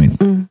certain point.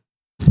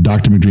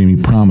 Dr.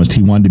 McDreamy promised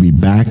he wanted to be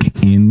back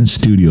in the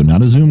studio,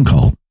 not a Zoom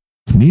call.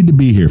 Need to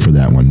be here for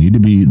that one.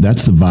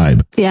 That's the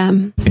vibe. Yeah.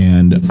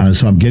 And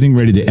so I'm getting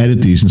ready to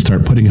edit these and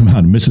start putting them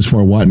out. Mrs.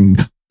 Fort Watton,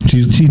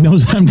 she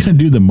knows I'm going to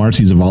do the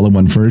Marcy's of Olive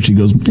one first. She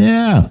goes,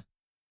 yeah,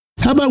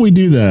 how about we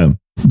do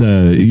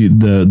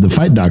the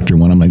Fight Doctor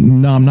one? I'm like,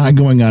 no, I'm not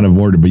going out of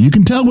order, but you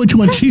can tell which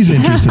one she's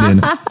interested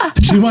in.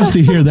 She wants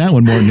to hear that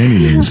one more than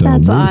anything. So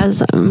that's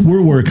awesome.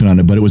 We're working on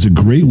it, but it was a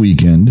great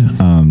weekend.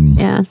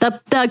 Yeah.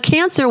 The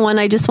cancer one,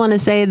 I just want to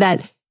say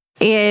that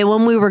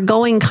when we were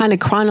going kind of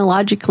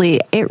chronologically,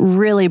 it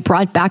really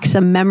brought back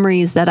some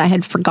memories that I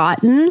had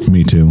forgotten.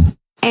 Me too.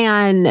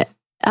 And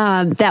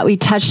that we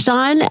touched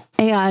on,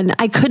 and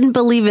I couldn't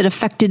believe it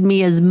affected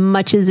me as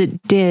much as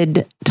it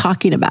did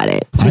talking about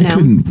it.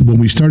 When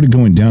we started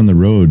going down the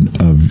road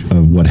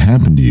of what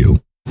happened to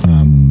you,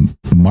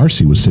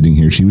 Marcy was sitting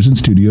here. She was in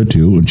studio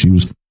too, and she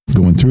was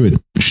going through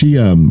it. She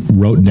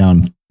wrote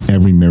down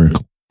every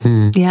miracle.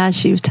 Yeah,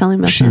 she was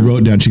telling me. She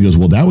wrote down, she goes,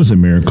 well, that was a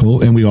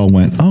miracle. And we all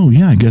went, oh,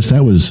 yeah, I guess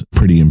that was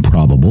pretty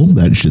improbable.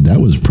 That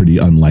was pretty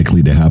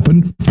unlikely to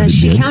happen.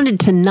 She counted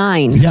to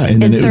 9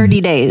 in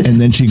 30 days.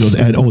 And then she goes,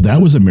 oh, that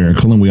was a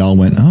miracle. And we all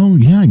went, oh,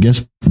 yeah, I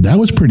guess that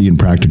was pretty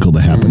impractical to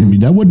happen. I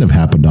mean, that wouldn't have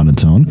happened on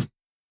its own.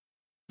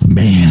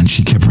 Man,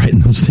 she kept writing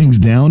those things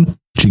down.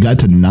 She got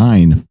to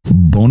 9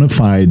 bona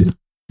fide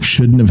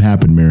shouldn't have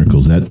happened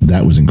miracles.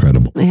 That was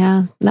incredible.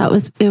 Yeah,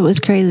 it was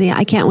crazy.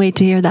 I can't wait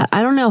to hear that.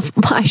 I don't know if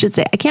I should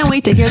say I can't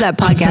wait to hear that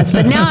podcast,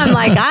 but now I'm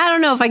like, I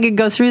don't know if I could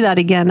go through that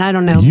again. I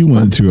don't know. You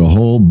went through a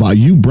whole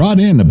you brought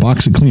in a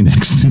box of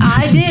Kleenex.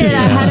 I did.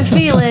 Yeah. I had a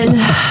feeling.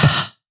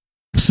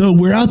 So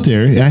we're out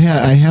there. I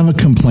have a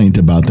complaint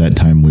about that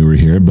time we were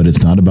here, but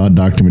it's not about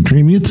Dr.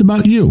 Matrimi. It's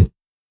about you.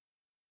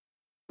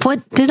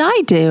 What did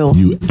I do?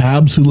 You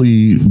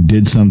absolutely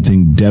did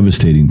something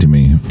devastating to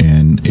me,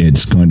 and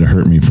it's going to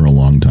hurt me for a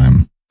long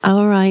time.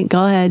 All right,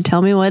 go ahead.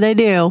 Tell me what I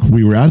do.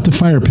 We were out at the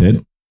fire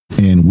pit,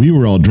 and we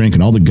were all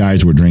drinking. All the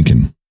guys were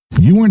drinking.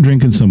 You weren't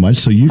drinking so much,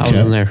 so I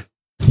wasn't there.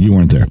 You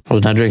weren't there. I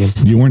was not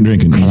drinking. You weren't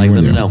drinking. I like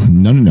them to know.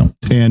 No.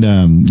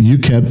 And you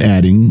kept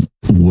adding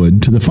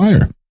wood to the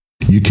fire.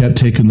 You kept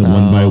taking the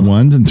one by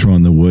ones and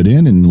throwing the wood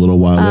in, and a little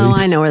while later. Oh,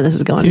 I know where this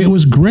is going. It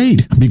was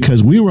great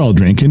because we were all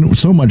drinking,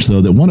 so much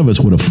so that one of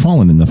us would have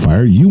fallen in the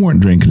fire. You weren't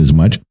drinking as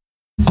much.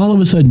 All of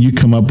a sudden, you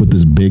come up with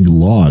this big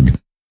log.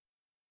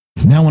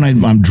 Now, when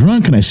I'm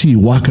drunk and I see you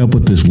walk up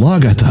with this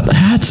log, I thought,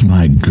 that's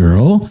my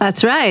girl.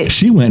 That's right.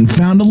 She went and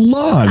found a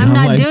log. I'm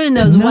not doing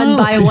those one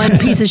by one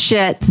piece of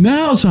shit.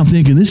 No, so I'm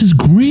thinking, this is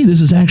great.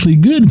 This is actually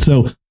good.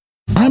 So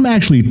I'm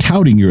actually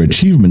touting your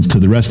achievements to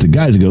the rest of the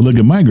guys and go, look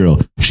at my girl.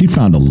 She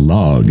found a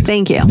log.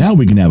 Thank you. Now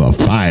we can have a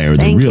fire,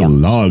 the real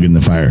log in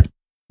the fire.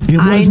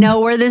 I know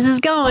where this is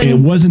going. It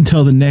wasn't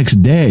until the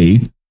next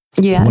day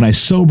when I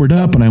sobered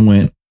up and I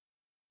went,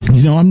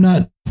 I'm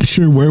not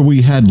sure where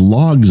we had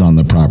logs on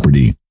the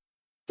property.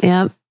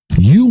 Yep.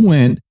 You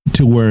went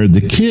to where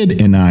the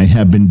kid and I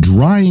have been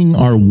drying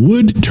our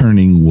wood,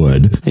 turning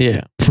wood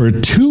for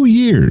 2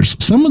 years.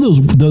 Some of those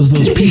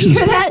pieces. You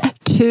hear that?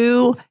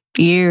 2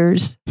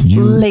 years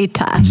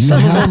later.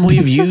 Some of them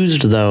we've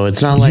used, though.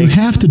 It's not like... You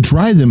have to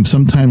dry them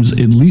sometimes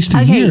at least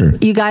a year.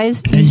 You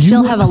guys, you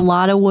still have a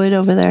lot of wood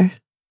over there.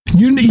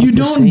 You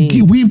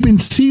don't... We've been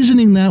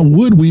seasoning that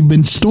wood. We've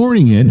been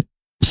storing it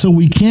so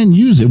we can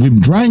use it. We've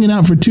been drying it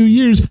out for 2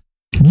 years.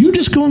 You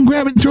just go and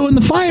grab it and throw it in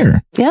the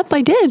fire. Yep,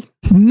 I did.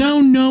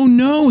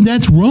 No.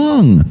 That's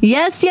wrong.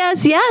 Yes.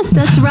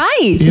 That's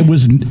right.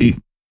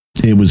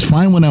 It was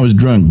fine when I was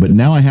drunk, but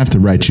now I have to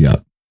write you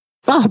up.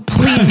 Oh,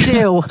 please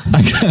do.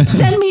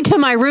 Send me to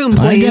my room,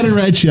 please. I got to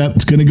write you up.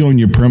 It's going to go in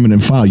your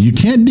permanent file. You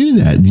can't do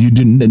that. You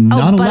did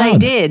not allowed. But I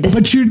did.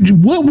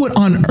 But what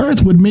on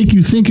earth would make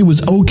you think it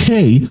was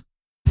okay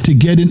to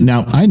get in?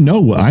 Now, I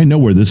know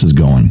where this is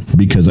going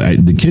because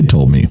the kid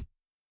told me.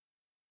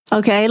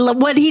 Okay,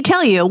 what did he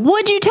tell you?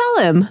 What'd you tell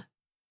him?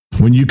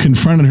 When you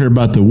confronted her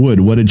about the wood,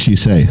 what did she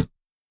say?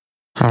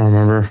 I don't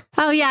remember.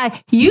 Oh, yeah.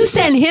 You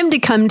sent him to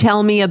come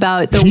tell me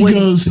about the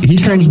wood. He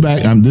comes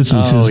back.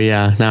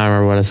 Yeah. Now I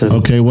remember what I said.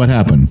 Okay, what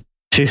happened?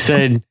 She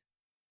said,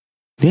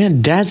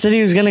 Dad said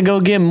he was going to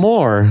go get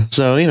more.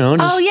 So,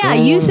 just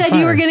you said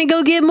you were going to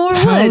go get more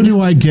wood. How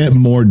do I get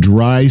more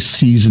dry,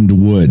 seasoned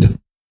wood?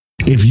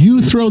 If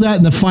you throw that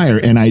in the fire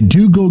and I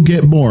do go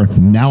get more,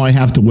 now I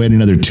have to wait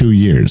another 2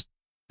 years.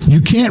 You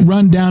can't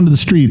run down to the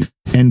street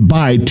and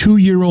buy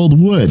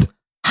 2-year-old wood.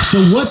 So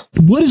what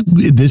is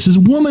this? Is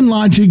woman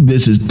logic?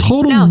 This is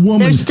total woman.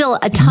 There's still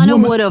a ton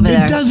of wood over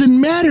there. It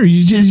doesn't matter.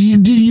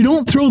 You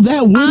don't throw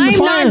that wood in the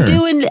fire. I'm not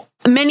doing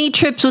many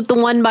trips with the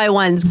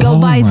 1x1s.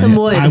 Go buy some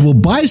wood. I will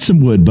buy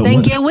some wood, but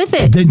then get with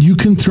it. Then you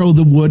can throw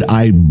the wood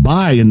I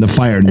buy in the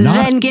fire.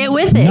 Then get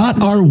with it.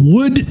 Not our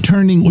wood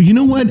turning. Well, you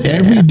know what?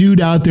 Every dude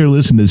out there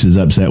listening to this is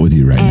upset with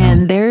you right now.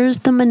 And there's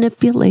the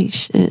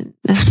manipulation.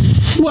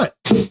 What?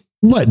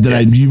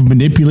 You've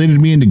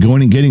manipulated me into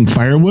going and getting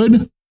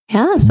firewood?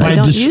 Yes, by I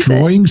don't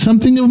destroying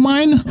something of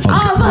mine? Okay.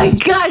 Oh my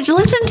gosh,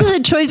 listen to the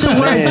choice of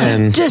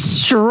words.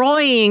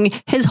 Destroying.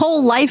 His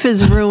whole life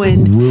is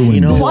ruined.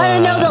 You know, want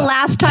to know the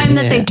last time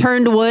that they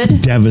turned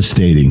wood?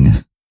 Devastating.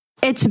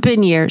 It's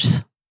been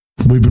years.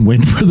 We've been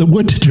waiting for the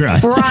wood to dry.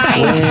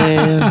 Right.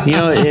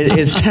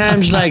 It's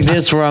times like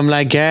this where I'm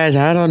like, guys,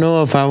 I don't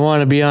know if I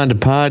want to be on the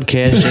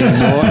podcast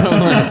anymore.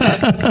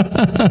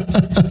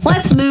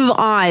 Let's move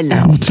on.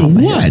 To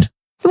what?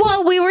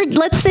 Well, we were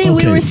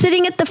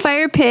sitting at the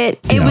fire pit.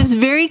 It was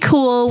very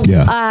cool.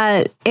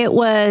 Yeah. It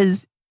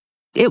was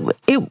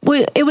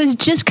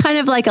just kind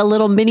of like a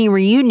little mini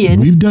reunion.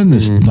 We've done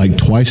this like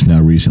twice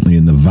now recently,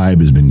 and the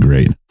vibe has been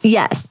great.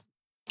 Yes.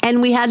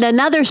 And we had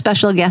another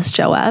special guest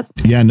show up.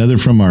 Yeah, another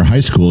from our high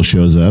school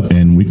shows up,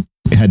 and we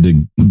had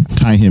to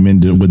tie him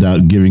into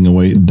without giving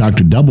away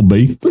Dr. Double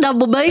B.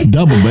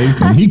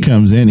 And he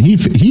comes in.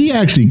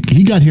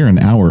 He got here an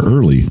hour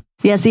early.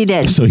 Yes, he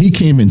did. So he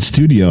came in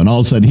studio, and all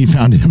of a sudden he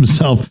found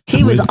himself.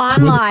 He was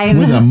on live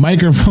with a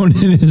microphone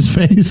in his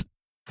face.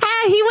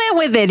 He went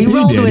with it. He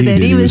rolled with it.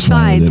 He was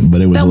fine.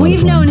 But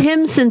we've known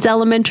him since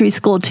elementary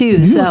school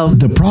too. So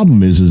the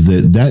problem is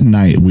that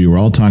night we were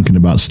all talking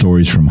about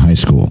stories from high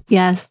school.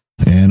 Yes.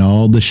 And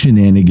all the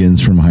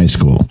shenanigans from high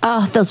school.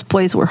 Oh, those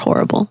boys were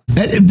horrible.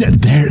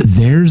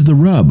 There's the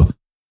rub.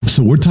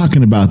 So we're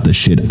talking about the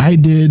shit I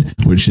did,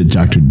 which is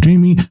Dr.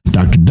 Dreamy,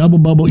 Dr. Double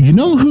Bubble. You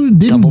know who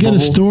didn't get a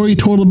story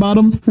told about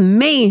him?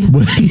 Me.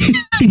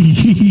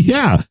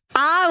 Yeah.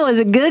 I was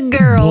a good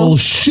girl.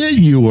 Bullshit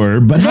you were,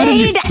 but I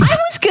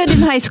was good in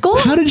high school.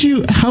 How did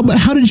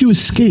you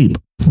escape?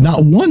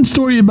 Not one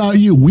story about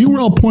you. We were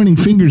all pointing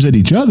fingers at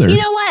each other. You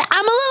know what?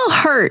 I'm a little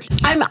hurt.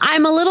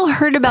 I'm a little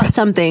hurt about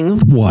something.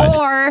 What?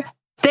 Or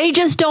they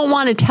just don't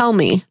want to tell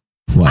me.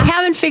 What? I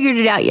haven't figured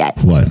it out yet.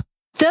 What?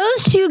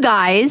 Those two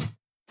guys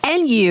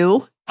and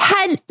you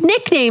had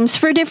nicknames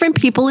for different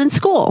people in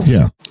school.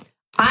 Yeah.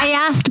 I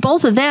asked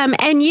both of them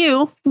and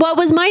you, what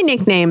was my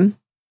nickname?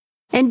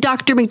 And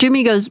Dr.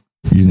 McDreamy goes,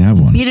 you didn't have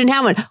one. You didn't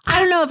have one. I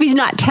don't know if he's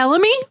not telling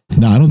me.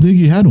 No, I don't think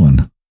you had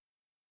one.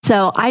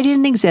 So I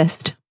didn't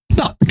exist.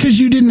 No, because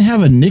you didn't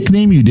have a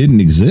nickname, you didn't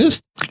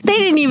exist? They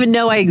didn't even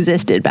know I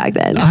existed back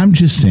then. I'm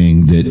just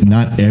saying that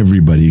not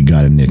everybody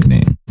got a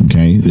nickname,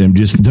 okay? I'm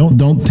just,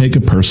 don't take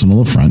a personal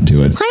affront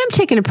to it. I am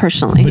taking it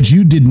personally. But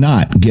you did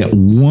not get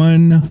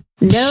one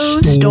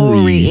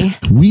story.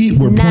 We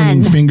were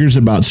pointing fingers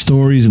about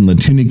stories in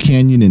Latuna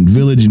Canyon and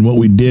Village and what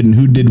we did and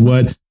who did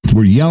what.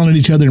 We're yelling at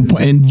each other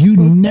and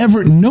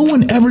no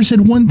one ever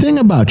said one thing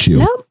about you.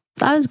 Nope.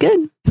 That was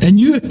good. And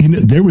you know,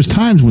 there was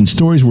times when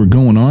stories were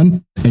going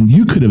on and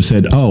you could have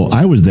said, oh,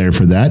 I was there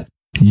for that.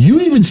 You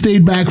even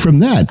stayed back from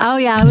that. Oh,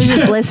 yeah. I was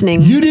just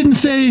listening. You didn't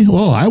say,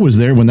 oh, I was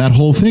there when that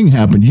whole thing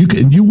happened.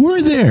 You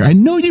were there. I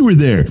know you were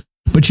there.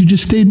 But you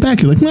just stayed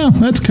back. You're like, well,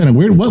 that's kind of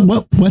weird.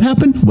 What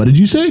happened? What did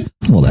you say?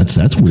 Well,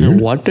 that's weird.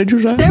 What did you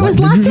say? There was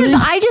lots of,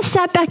 I just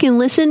sat back and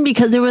listened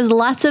because there was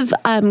lots of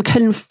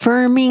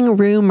confirming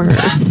rumors of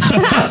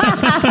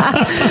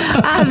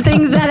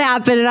things that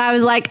happened. And I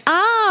was like,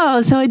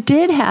 oh, so it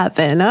did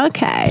happen.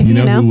 Okay. You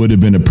know who would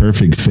have been a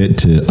perfect fit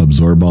to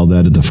absorb all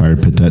that at the fire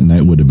pit that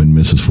night would have been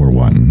Mrs.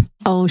 Forwanton.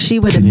 Oh, she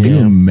would have been. Can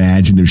you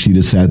imagine if she'd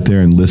have sat there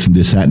and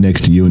sat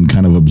next to you and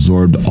kind of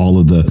absorbed all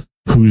of the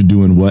who's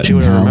doing what? She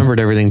would have remembered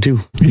everything too.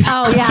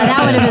 Oh yeah,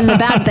 that would have been the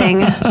bad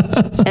thing.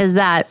 Is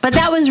that? But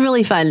that was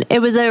really fun. It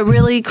was a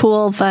really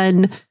cool,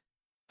 fun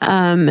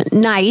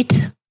night.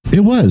 It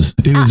was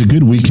a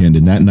good weekend,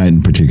 and that night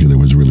in particular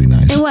was really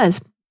nice. It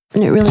was.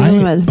 It really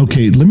was.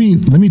 Okay, let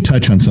me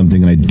touch on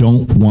something, and I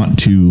don't want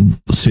to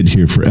sit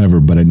here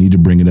forever, but I need to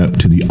bring it up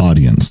to the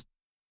audience.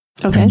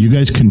 Okay. And you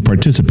guys can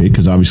participate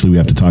because obviously we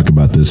have to talk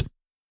about this.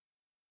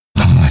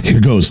 Here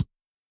goes.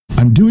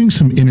 I'm doing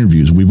some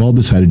interviews. We've all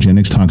decided Gen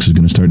X Talks is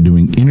going to start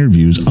doing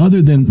interviews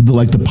other than the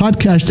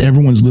podcast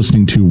everyone's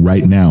listening to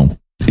right now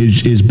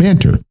is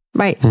banter.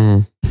 Right.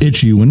 Mm-hmm.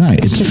 It's you and I.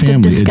 It's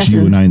family. It's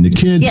you and I and the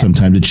kids. Yeah.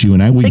 Sometimes it's you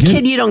and I.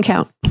 Kid, you don't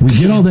count. We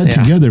get all that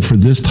together for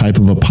this type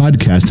of a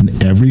podcast.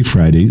 And every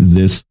Friday,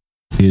 this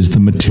is the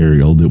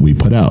material that we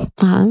put out.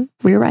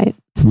 We're right.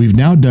 We've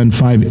now done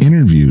 5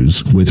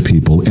 interviews with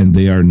people, and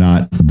they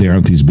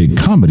aren't these big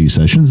comedy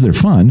sessions. They're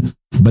fun,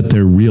 but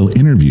they're real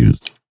interviews.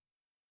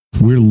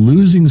 We're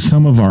losing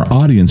some of our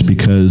audience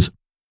because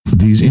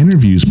these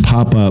interviews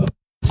pop up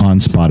on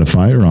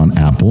Spotify or on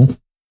Apple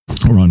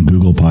or on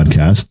Google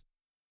Podcasts.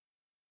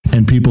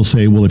 And people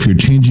say, well, if you're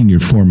changing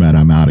your format,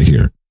 I'm out of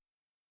here.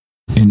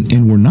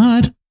 And we're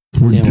not.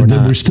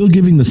 We're still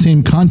giving the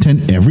same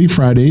content every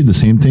Friday. The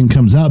same thing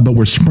comes out, but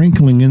we're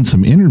sprinkling in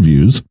some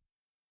interviews.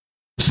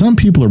 some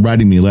people are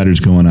writing me letters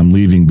going, I'm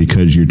leaving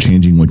because you're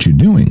changing what you're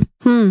doing.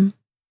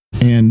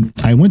 And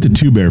I went to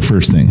Two Bear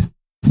first thing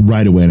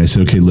right away. And I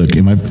said, okay, look,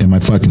 am I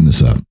fucking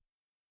this up?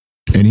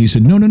 And he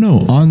said, no.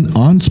 On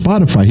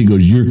Spotify, he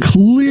goes, you're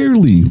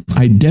clearly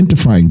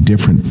identifying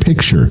different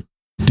picture,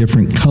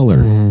 different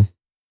color,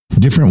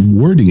 different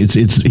wording. He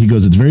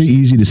goes, it's very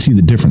easy to see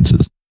the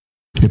differences.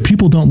 If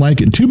people don't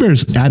like it, Two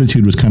Bear's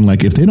attitude was kind of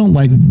like, if they don't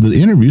like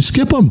the interview,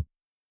 skip them.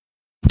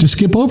 Just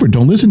skip over it.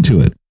 Don't listen to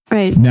it.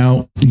 Right.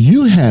 Now,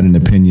 you had an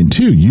opinion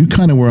too. You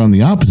kind of were on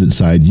the opposite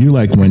side. You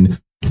like when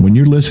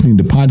you're listening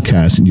to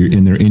podcasts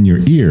and they're in your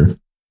ear,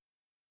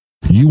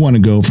 you want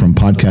to go from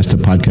podcast to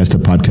podcast to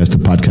podcast to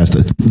podcast.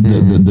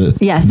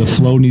 The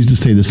flow needs to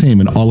stay the same.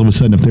 And all of a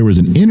sudden, if there was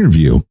an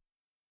interview,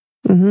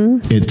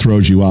 it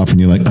throws you off and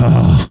you're like,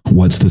 oh,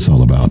 what's this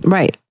all about?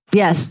 Right.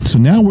 Yes. So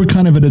now we're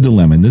kind of at a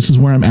dilemma. And this is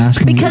where I'm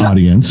asking the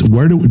audience,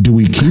 where do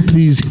we keep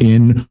these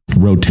in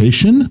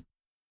rotation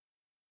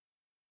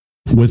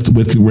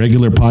with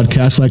regular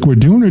podcasts like we're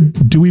doing, or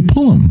do we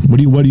pull them?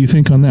 What do you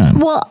think on that?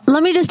 Well,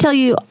 let me just tell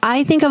you,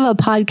 I think of a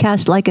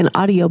podcast like an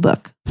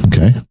audiobook.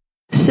 Okay.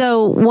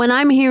 So when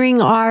I'm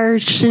hearing our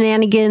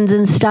shenanigans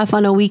and stuff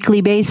on a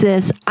weekly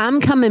basis,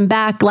 I'm coming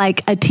back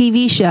like a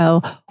TV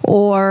show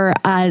or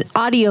an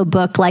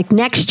audiobook, like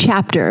next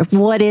chapter.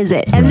 What is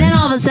it? And then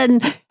all of a sudden,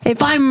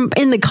 if I'm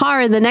in the car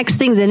and the next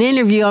thing's an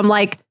interview, I'm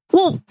like,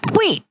 well,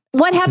 wait,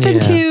 what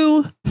happened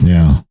to...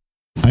 Yeah.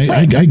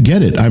 I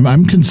get it.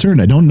 I'm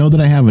concerned. I don't know that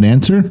I have an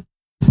answer,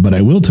 but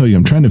I will tell you,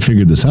 I'm trying to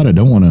figure this out. I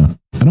don't want to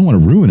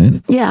ruin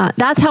it. Yeah,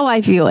 that's how I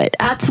view it.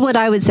 That's what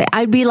I would say.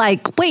 I'd be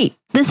like, wait,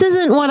 this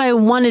isn't what I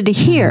wanted to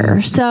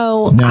hear.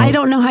 So now, I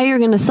don't know how you're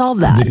going to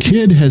solve that. The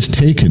kid has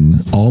taken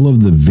all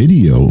of the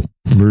video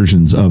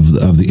versions of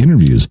the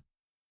interviews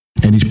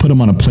and he's put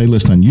them on a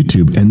playlist on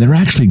YouTube, and they're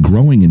actually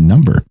growing in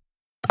number.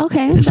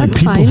 Okay, it's that's like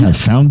people fine. have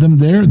found them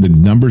there. The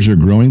numbers are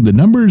growing. The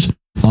numbers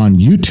on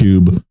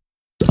YouTube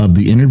of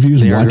the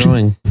interviews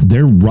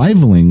they're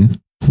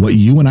rivaling what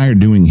you and I are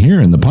doing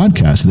here in the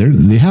podcast.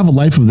 They have a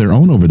life of their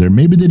own over there.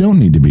 Maybe they don't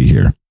need to be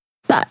here.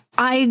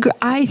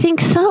 I think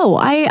so.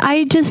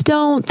 I just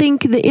don't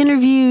think the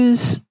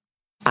interviews,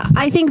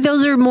 I think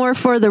those are more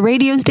for the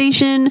radio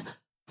station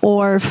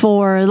or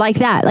for like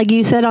that, like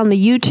you said on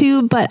the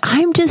YouTube, but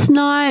I'm just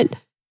not,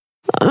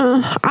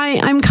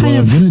 I'm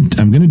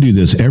going to do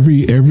this.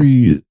 Every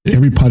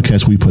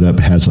podcast we put up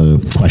has a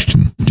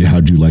question.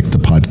 How'd you like the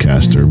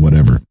podcast or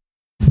whatever?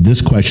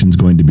 This question is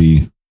going to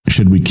be,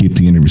 should we keep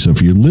the interview? So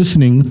if you're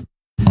listening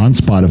on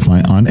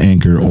Spotify, on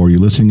Anchor, or you're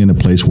listening in a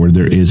place where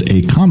there is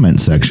a comment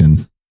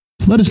section,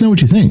 let us know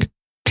what you think.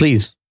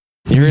 Please.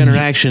 Your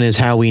interaction is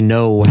how we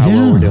know how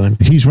well we're doing.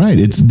 He's right.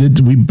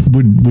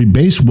 We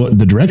base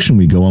the direction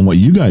we go on what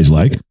you guys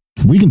like.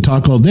 We can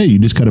talk all day. You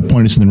just got to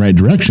point us in the right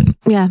direction.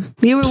 Yeah.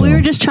 We were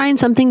just trying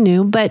something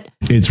new, but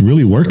it's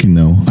really working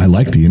though. I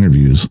like the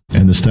interviews,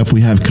 and the stuff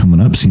we have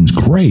coming up seems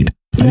great.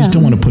 I just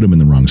don't want to put them in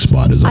the wrong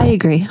spot as well. I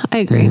agree.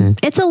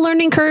 It's a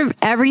learning curve.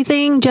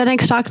 Everything Gen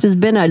X Talks has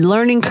been a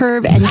learning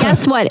curve. And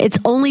guess what? It's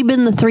only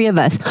been the three of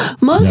us.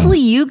 Mostly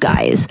you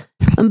guys.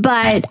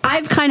 But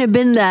I've kind of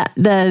been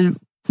the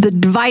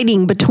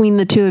dividing between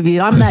the two of you.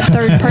 I'm that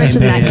third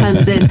person that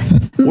comes in.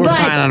 We're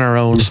fine on our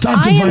own.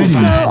 Stop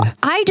dividing.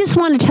 I just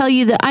want to tell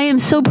you that I am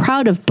so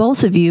proud of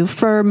both of you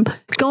for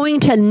going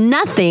to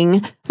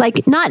nothing,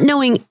 like not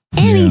knowing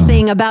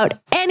anything about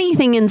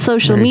anything in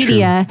social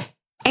media. True.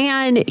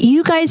 And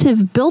you guys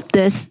have built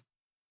this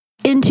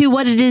into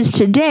what it is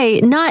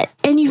today,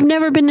 and you've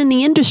never been in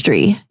the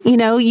industry. You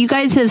know, you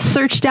guys have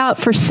searched out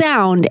for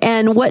sound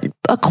and what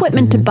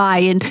equipment to buy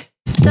and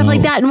stuff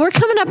like that. And we're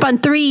coming up on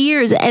 3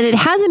 years, and it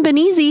hasn't been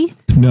easy.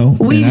 No.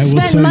 We've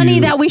spent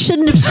money that we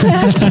shouldn't have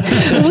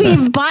spent.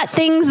 We've bought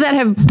things that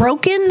have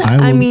broken.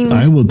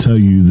 I will tell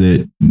you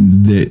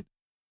that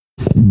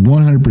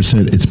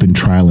 100% it's been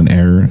trial and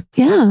error.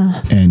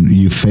 Yeah. And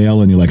you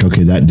fail and you're like,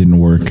 okay, that didn't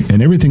work.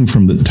 And everything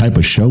from the type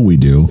of show we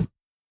do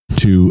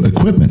to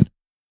equipment.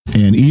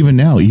 And even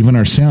now, even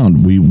our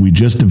sound, we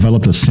just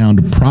developed a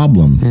sound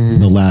problem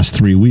the last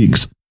 3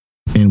 weeks.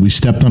 And we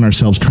stepped on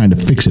ourselves trying to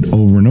fix it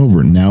over and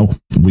over. Now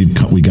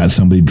we got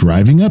somebody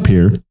driving up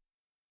here.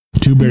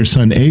 Two Bear's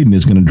son, Aiden,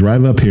 is going to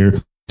drive up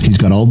here. He's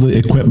got all the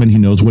equipment. He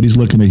knows what he's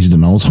looking at. He's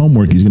done all his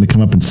homework. He's going to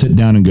come up and sit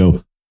down and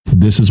go,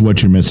 this is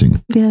what you're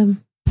missing. Yeah.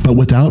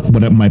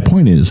 But my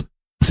point is,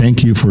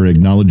 thank you for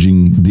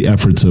acknowledging the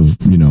efforts of,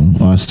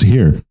 us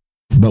here.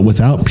 But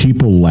without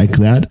people like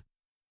that,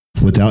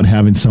 without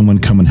having someone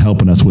come and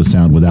helping us with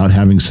sound, without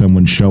having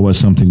someone show us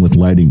something with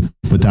lighting,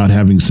 without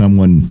having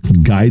someone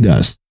guide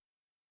us,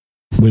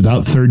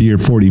 without 30 or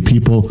 40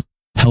 people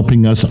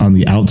helping us on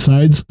the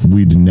outsides,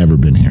 we'd never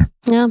been here.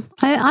 Yeah,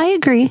 I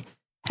agree.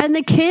 And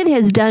the kid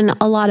has done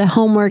a lot of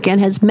homework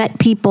and has met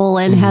people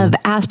and have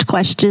asked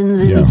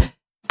questions.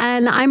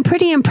 And I'm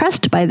pretty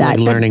impressed by that. Like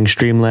learning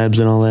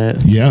Streamlabs and all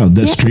that. Yeah,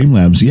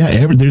 Streamlabs.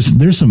 Yeah,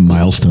 there's some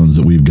milestones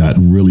that we've got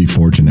really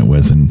fortunate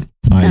with. And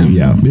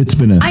it's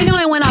been I know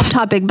I went off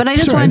topic, but I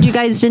just wanted you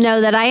guys to know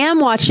that I am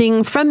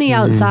watching from the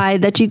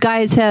outside, that you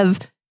guys have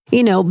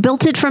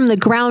built it from the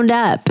ground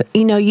up.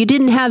 You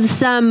didn't have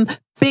some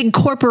big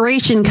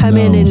corporation come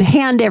in and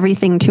hand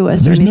everything to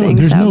us or anything.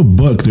 There's no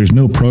book, there's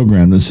no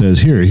program that says,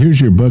 here's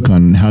your book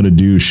on how to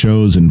do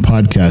shows and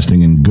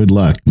podcasting and good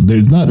luck.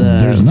 There's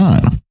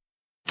not.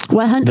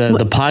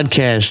 The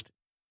podcast,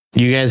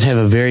 you guys have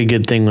a very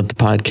good thing with the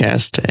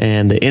podcast,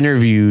 and the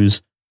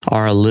interviews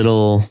are a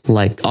little,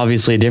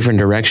 obviously a different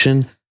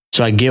direction.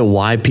 So I get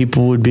why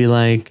people would be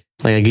like,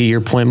 I get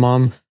your point,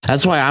 Mom.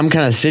 That's why I'm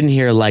kind of sitting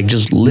here,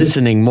 just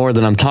listening more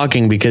than I'm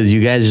talking, because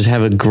you guys just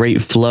have a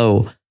great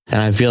flow. And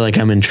I feel like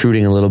I'm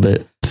intruding a little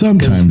bit.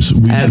 Sometimes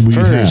we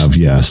have,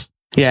 yes.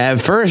 Yeah, at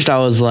first I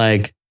was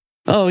like,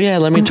 oh, yeah,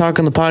 let me talk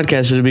on the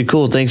podcast. It'd be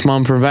cool. Thanks,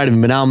 Mom, for inviting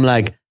me. But now I'm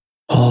like,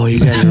 oh, you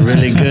guys are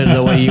really good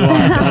the way you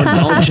are.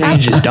 Don't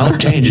change it.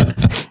 Don't change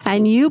it.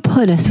 And you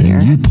put us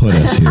here.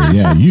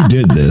 Yeah, you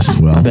did this.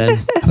 Well,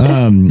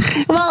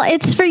 well,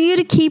 it's for you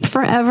to keep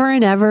forever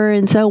and ever.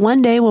 And so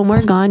one day when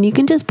we're gone, you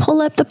can just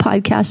pull up the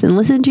podcast and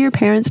listen to your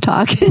parents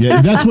talk.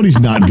 Yeah, that's what he's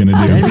not going to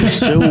do. That'd be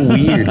so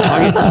weird.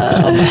 Talking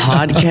a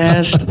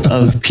podcast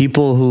of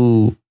people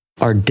who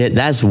are dead.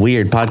 That's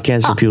weird.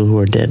 Podcasts of people who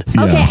are dead.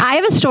 Okay, I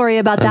have a story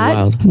about that.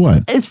 Wild.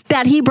 What? It's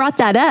that he brought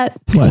that up.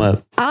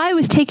 What? I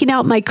was taking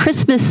out my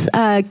Christmas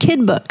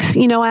kid books.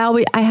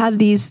 I have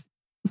these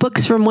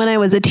books from when I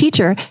was a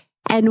teacher.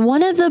 And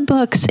one of the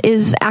books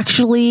is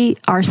actually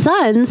our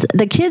sons,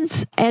 the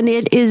kids, and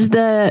it is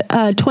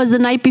 'Twas the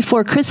Night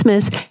Before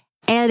Christmas,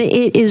 and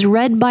it is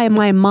read by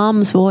my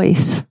mom's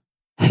voice,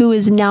 who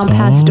is now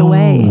passed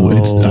away.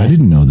 I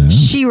didn't know that.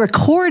 She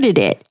recorded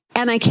it,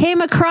 and I came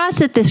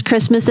across it this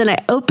Christmas, and I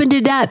opened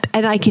it up,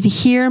 and I could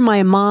hear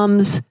my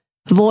mom's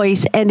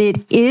voice, and it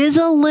is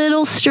a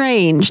little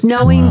strange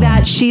knowing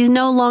that she's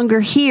no longer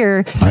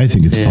here. I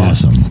think it's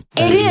awesome.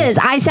 It is.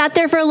 I sat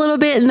there for a little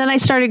bit and then I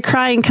started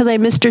crying because I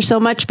missed her so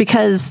much,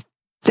 because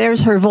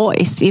there's her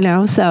voice,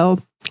 so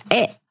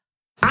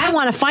I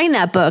want to find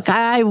that book.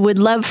 I would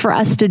love for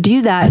us to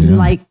do that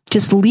and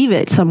just leave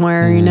it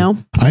somewhere,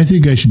 I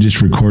think I should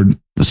just record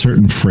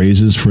certain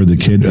phrases for the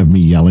kid of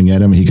me yelling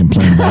at him. He can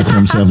play them back for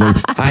himself.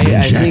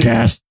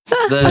 Jackass,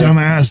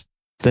 dumbass.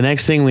 The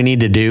next thing we need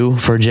to do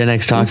for Gen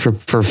X Talk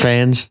for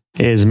fans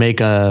is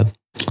make a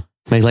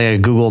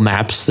Google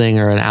Maps thing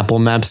or an Apple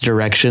Maps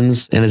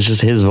directions, and it's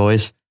just his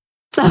voice.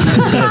 So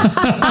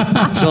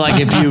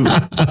if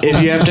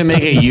you have to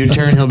make a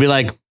U-turn, he'll be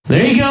like,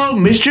 there you go,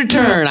 Mr.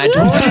 Turn. I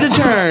told you to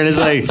turn. It's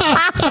like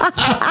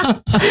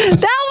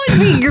that would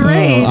be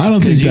great. I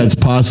don't think that's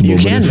possible. You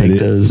can make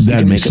those.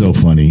 That'd be so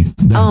funny.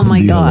 Oh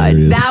my God.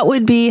 That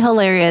would be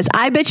hilarious.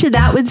 I bet you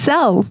that would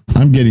sell.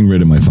 I'm getting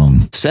rid of my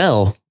phone.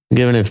 Sell. I'm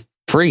giving it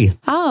free.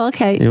 Oh,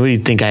 okay. What do you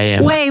think I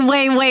am? Wait.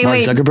 Mark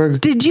Zuckerberg?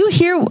 Did you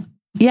hear?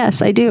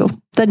 Yes, I do.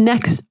 The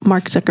next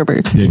Mark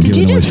Zuckerberg. Yeah, did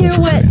you just hear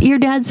what your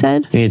dad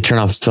said? You need to turn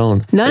off his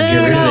phone. No.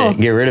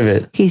 Get rid of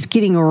it. He's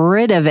getting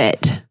rid of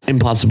it.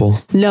 Impossible.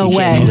 No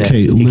way.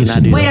 Okay,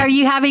 listen. Wait, are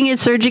you having it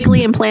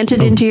surgically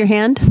implanted into your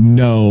hand?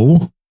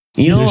 No.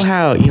 You know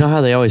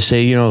how they always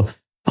say,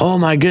 oh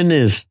my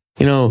goodness,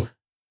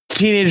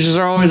 teenagers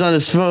are always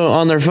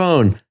on their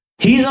phone.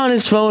 He's on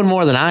his phone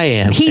more than I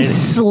am. He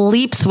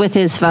sleeps with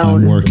his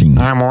phone.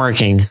 I'm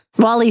working.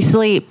 While he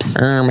sleeps.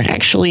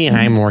 Actually,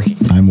 I'm working.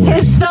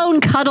 His phone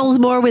cuddles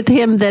more with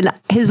him than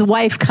his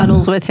wife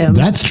cuddles with him.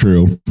 That's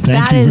true.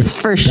 That is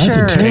for sure.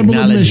 That's a terrible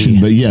admission,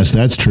 but yes,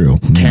 that's true.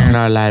 Tearing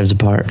our lives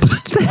apart.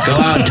 Go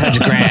out and touch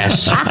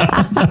grass.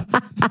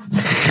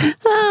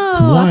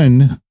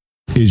 One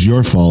is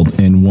your fault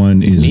and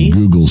one is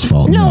Google's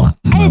fault. No,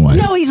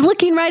 he's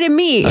looking right at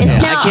me.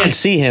 I can't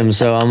see him,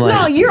 so I'm like...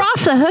 No, you're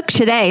off the hook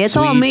today. It's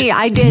Sweet. All me.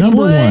 I did the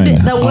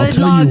wood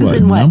logs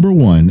and what? Number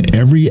one,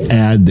 every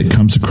ad that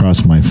comes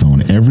across my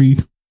phone,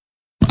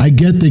 I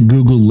get that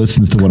Google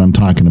listens to what I'm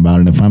talking about,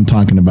 and if I'm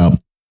talking about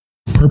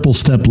purple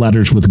step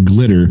ladders with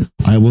glitter,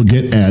 I will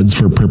get ads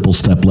for purple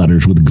step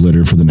ladders with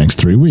glitter for the next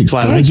 3 weeks.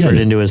 That's why I whispered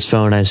into his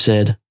phone, I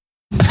said,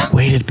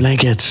 weighted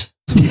blankets,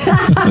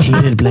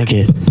 heated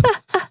blanket.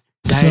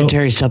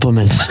 Dietary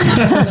supplements.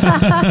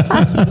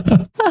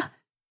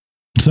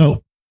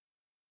 So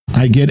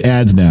I get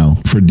ads now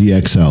for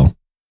DXL,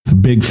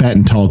 big, fat,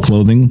 and tall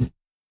clothing.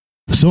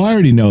 So I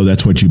already know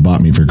that's what you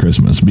bought me for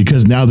Christmas,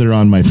 because now they're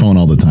on my phone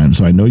all the time.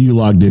 So I know you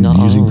logged in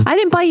using. I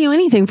didn't buy you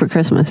anything for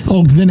Christmas.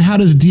 Oh, then how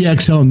does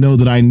DXL know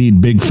that I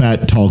need big,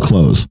 fat, tall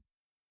clothes?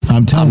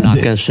 I'm not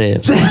going to say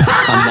it.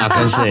 I'm not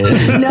going to say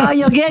it. No,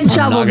 you'll get in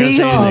trouble.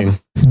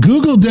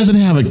 Google doesn't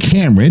have a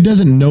camera. It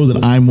doesn't know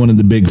that I'm one of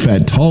the big,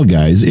 fat, tall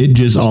guys. It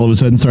just all of a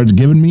sudden starts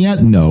giving me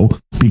ads. No,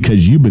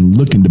 because you've been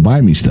looking to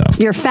buy me stuff.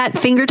 Your fat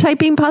finger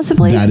typing,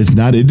 possibly? That is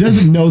not. It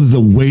doesn't know the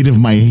weight of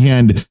my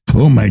hand.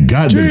 Oh, my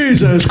God.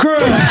 Jesus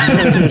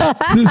Christ.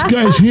 This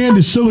guy's hand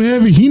is so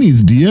heavy. He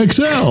needs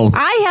DXL.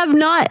 I have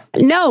not.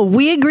 No,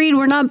 we agreed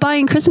we're not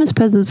buying Christmas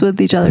presents with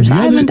each other. So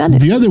I haven't done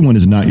it. The other one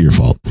is not your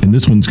fault. And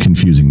this one's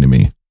confusing to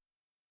me.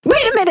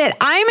 Wait a minute.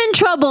 I'm in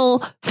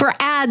trouble for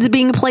ads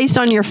being placed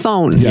on your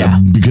phone. Yeah,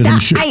 because I'm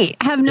sure. I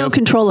have no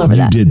control over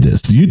that. You did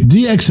this.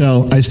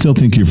 DXL, I still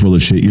think you're full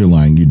of shit. You're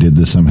lying. You did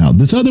this somehow.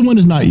 This other one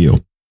is not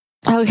you.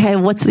 Okay,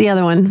 what's the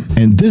other one?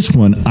 And this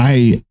one,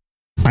 I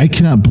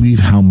cannot believe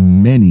how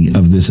many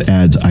of this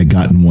ads I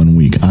got in 1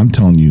 week. I'm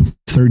telling you,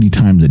 30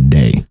 times a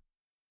day.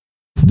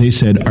 They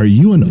said, "Are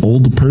you an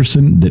old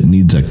person that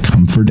needs a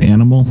comfort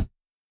animal?"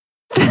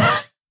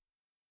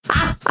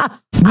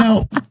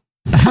 Now,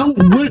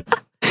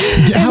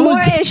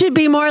 it should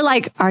be more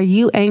like, "Are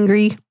you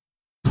angry?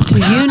 Do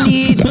you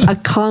need a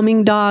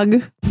calming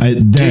dog?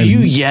 Do you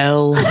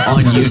yell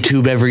on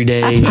YouTube every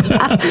day?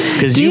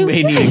 Because you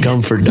may need a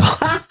comfort dog."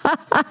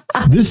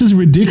 This is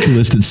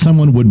ridiculous that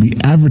someone would be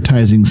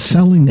advertising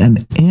selling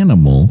an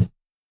animal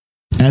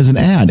as an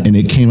ad, and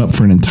it came up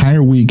for an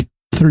entire week,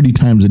 30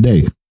 times a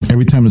day.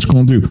 Every time it's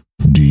going through,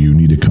 "Do you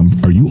need a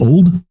comfort? Are you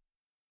old?"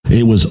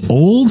 It was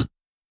old,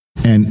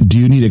 and "Do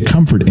you need a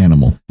comfort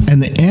animal?"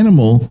 And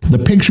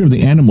the picture of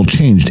the animal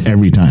changed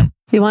every time.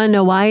 You want to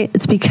know why?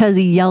 It's because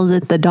he yells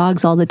at the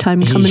dogs all the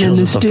time coming in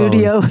the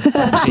studio.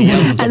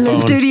 And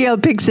the studio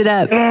picks it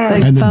up.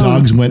 And the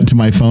dogs went to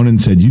my phone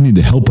and said, "You need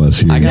to help us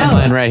here." I got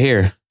mine right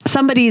here.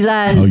 Somebody's...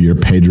 oh, you're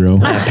Pedro?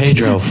 Yeah,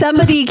 Pedro.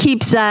 Somebody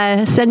keeps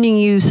sending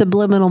you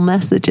subliminal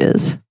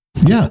messages.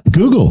 Yeah,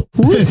 Google.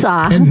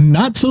 Woosah. And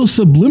not so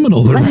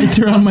subliminal. They're right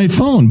there on my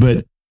phone,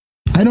 but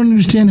I don't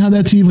understand how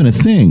that's even a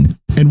thing.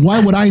 And why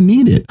would I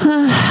need it?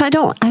 I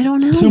don't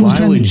know.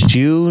 Why would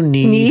you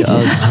need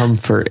a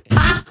comfort?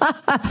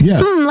 Yeah.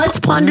 Let's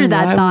ponder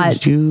that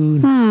thought.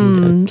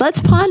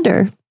 Let's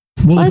ponder.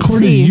 Well, Let's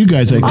according see. to you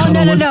guys,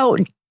 no.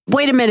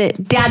 Wait a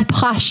minute. Dad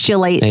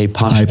postulates. I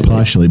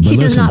postulate. But he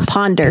does listen, not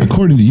ponder.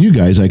 According to you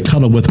guys, I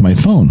cuddle with my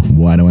phone.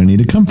 Why do I need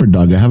a comfort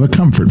dog? I have a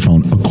comfort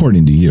phone,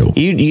 according to you.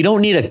 You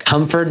don't need a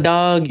comfort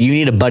dog. You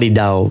need a buddy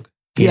dog.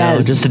 You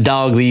know, just a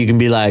dog that you can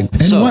be like,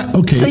 so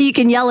you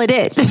can yell at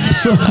it.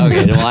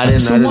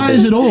 Why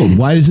is it old?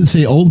 Why does it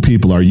say old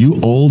people? Are you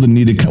old and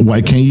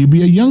why can't you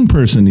be a young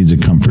person needs a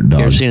comfort dog?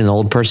 You ever seen an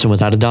old person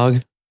without a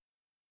dog?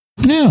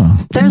 Yeah.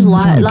 There's a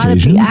lot of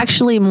people.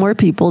 Actually, more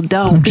people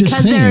don't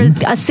because there's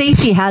a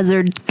safety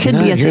hazard. You're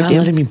not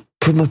letting me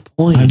prove my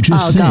point. I'm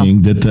just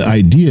saying that the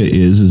idea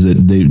is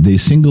that they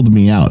singled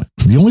me out.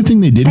 The only thing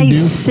they didn't do. They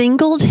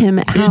singled him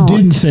out. It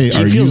didn't say,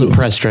 she feels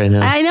oppressed right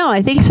now. I know.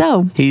 I think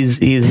so. He's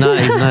not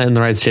in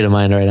the right state of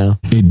mind right now.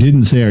 It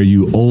didn't say, "Are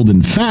you old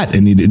and fat?"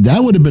 And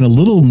that would have been a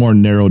little more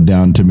narrowed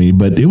down to me,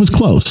 but it was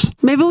close.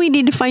 Maybe we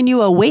need to find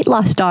you a weight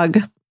loss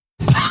dog.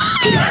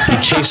 He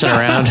chases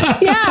around.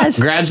 Yes.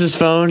 Grabs his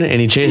phone and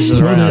he chases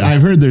around.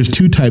 I've heard there's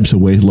two types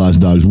of weight loss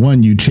dogs.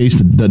 One, you chase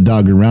the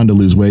dog around to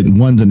lose weight, and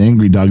one's an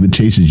angry dog that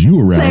chases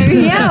you around. There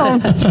you go.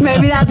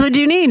 Maybe that's what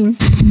you need.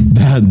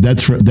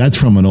 That's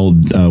from an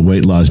old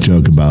weight loss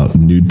joke about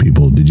nude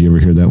people. Did you ever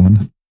hear that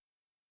one?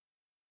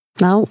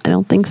 No, I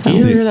don't think so. Did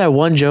you ever hear that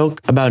one joke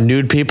about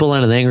nude people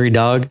and an angry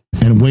dog?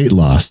 And weight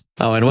loss.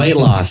 Oh, and weight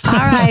loss. All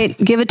right,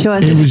 give it to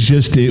us.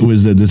 It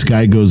was that this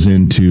guy goes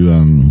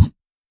into...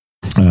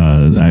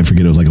 I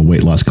forget, it was like a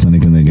weight loss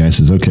clinic, and the guy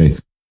says, "Okay,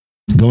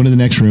 go into the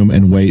next room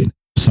and wait.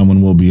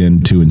 Someone will be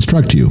in to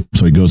instruct you."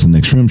 So he goes to the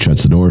next room,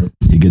 shuts the door.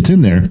 He gets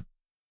in there,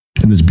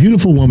 and this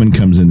beautiful woman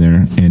comes in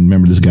there. And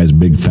remember, this guy's a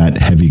big, fat,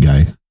 heavy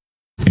guy.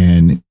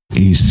 And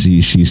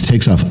she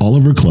takes off all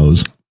of her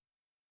clothes,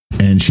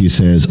 and she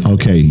says,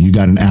 "Okay, you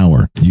got an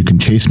hour. You can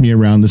chase me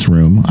around this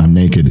room. I'm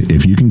naked.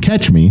 If you can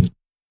catch me,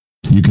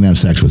 you can have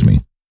sex with me."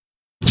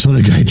 So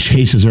the guy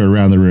chases her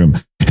around the room,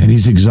 and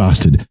he's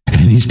exhausted,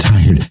 and he's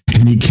tired,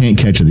 and he can't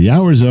catch her. The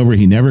hour's over.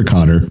 He never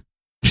caught her.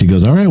 She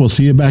goes, "All right, we'll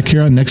see you back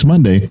here on next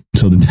Monday."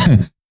 So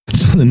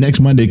the next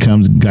Monday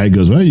comes, the guy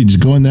goes, "Well, you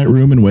just go in that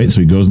room and wait." So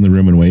he goes in the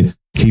room and wait.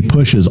 He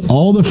pushes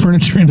all the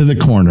furniture into the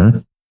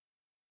corner.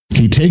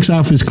 He takes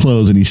off his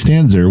clothes, and he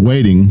stands there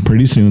waiting.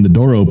 Pretty soon, the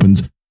door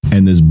opens,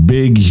 and this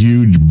big,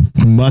 huge,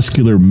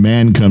 muscular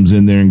man comes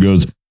in there and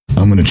goes,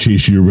 "I'm going to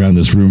chase you around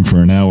this room for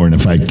an hour, and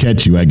if I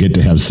catch you, I get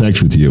to have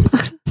sex with you."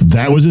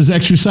 That was his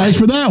exercise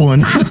for that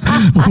one.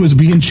 Was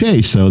being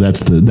chased. So that's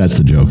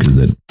the joke. Is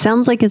it?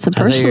 Sounds like it's a I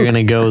personal. thought you were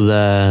gonna go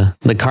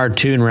the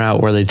cartoon route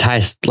where they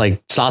tie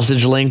like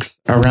sausage links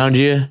around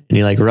you and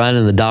you like run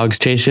and the dogs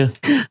chase you.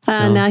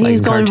 Now he's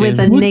going with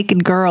a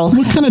naked girl.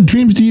 What kind of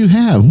dreams do you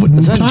have?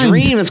 It's a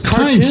dream. It's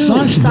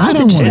cartoons. I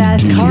don't want to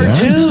do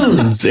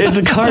cartoons. It's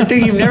a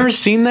cartoon. You've never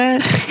seen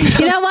that?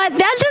 You know what?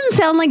 That doesn't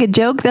sound like a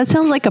joke. That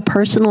sounds like a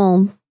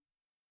personal.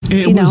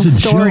 It was a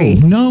story.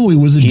 Joke. No, it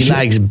was a joke. He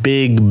likes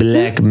big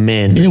black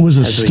men. It was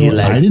a story.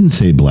 I didn't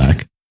say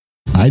black.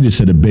 I just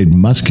said a big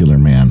muscular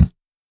man.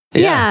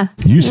 Yeah.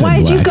 You said Why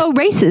did black. you go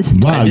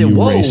racist? Wow, you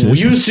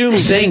racist. You assume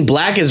saying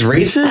black is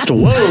racist?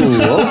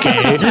 Whoa,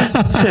 okay.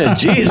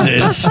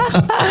 Jesus.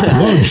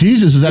 Whoa,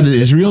 Jesus, is that an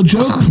Israel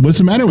joke? What's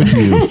the matter with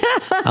you?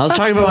 I was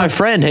talking about my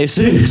friend,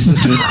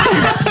 Jesus.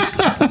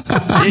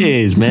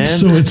 Jeez, man.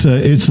 So it's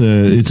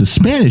a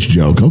Spanish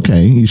joke.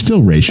 Okay, he's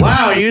still racial.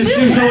 Wow, you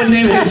assume someone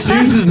named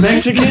Jesus is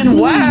Mexican?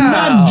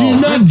 Wow. He's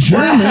not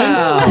German.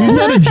 Wow. He's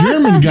not a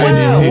German guy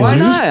named Jesus. Why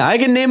not? I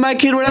can name my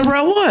kid whatever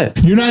I want.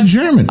 You're not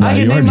German. I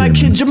can name my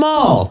kid Jamal.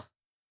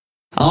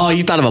 Oh,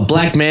 you thought of a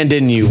black man,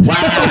 didn't you?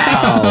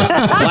 Wow.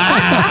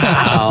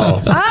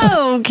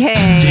 Wow.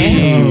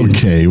 Okay.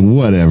 Okay,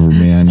 whatever,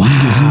 man.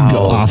 Wow. You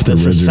go off the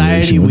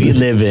society reservation. we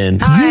live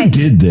in. All right. You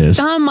did this.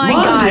 Oh my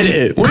Mom gosh.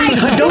 did it.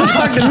 Don't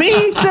talk to me.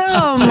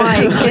 Oh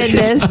my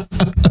goodness.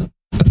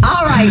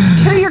 All right,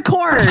 to your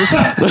corners.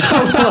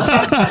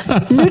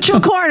 Neutral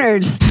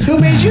corners. Who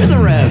made you the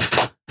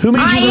ref? Who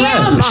made you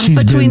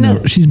the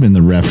ref? She's been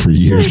the ref for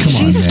years. Come on,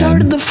 She man.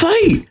 started the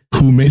fight.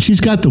 She's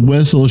got the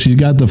whistle. She's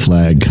got the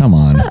flag. Come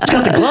on. She's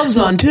got the gloves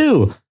on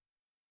too.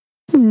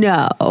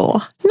 No,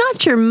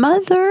 not your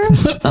mother.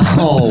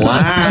 Oh,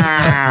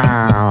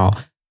 wow.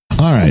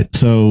 All right.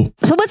 So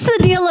what's the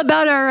deal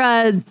about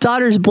our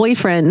daughter's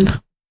boyfriend?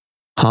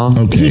 Huh?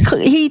 okay.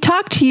 He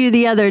talked to you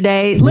the other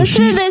day.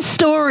 Listen to this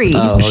story,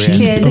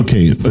 kid.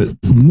 Okay.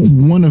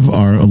 One of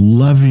our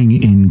loving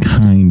and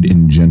kind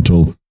and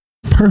gentle,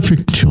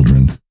 perfect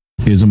children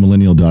is a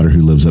millennial daughter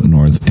who lives up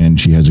north, and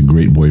she has a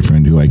great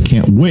boyfriend who I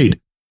can't wait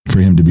for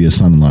him to be a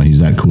son-in-law. He's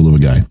that cool of a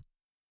guy.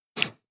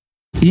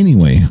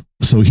 Anyway,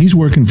 so he's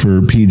working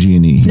for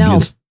PG&E. No.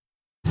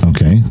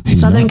 Okay. He's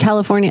Southern not.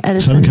 California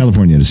Edison. Southern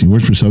California Edison. He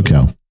works for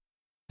SoCal.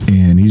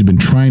 And he's been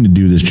trying to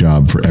do this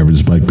job forever.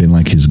 It's been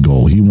like his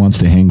goal. He wants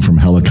to hang from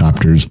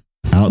helicopters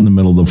out in the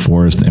middle of the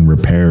forest and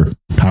repair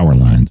power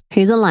lines.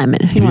 He's a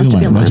lineman. He He's wants to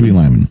be a wants to be a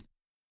lineman. lineman.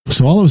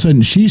 So all of a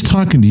sudden, she's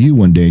talking to you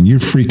one day, and you're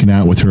freaking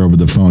out with her over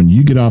the phone.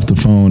 You get off the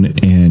phone,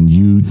 and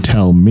you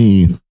tell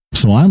me.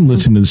 So I'm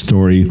listening to the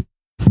story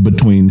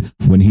between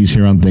when he's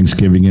here on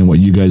Thanksgiving and what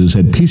you guys have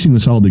said, piecing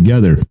this all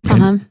together.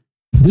 And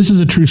this is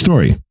a true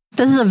story.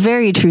 This is a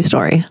very true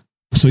story.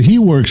 So he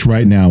works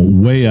right now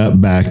way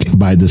up back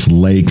by this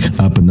lake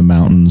up in the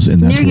mountains,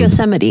 and that's Near where,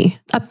 Yosemite,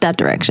 up that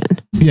direction.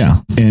 yeah.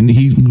 And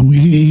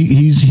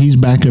he's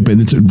back up, and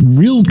it's a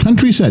real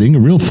country setting, a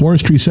real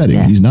forestry setting.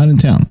 Yeah. He's not in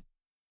town.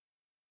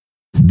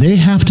 They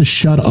have to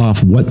shut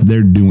off what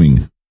they're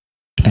doing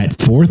at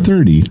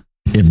 4:30.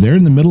 If they're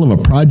in the middle of a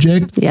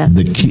project, Yes.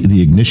 the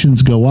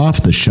ignitions go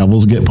off, the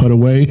shovels get put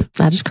away.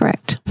 That is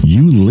correct.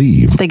 You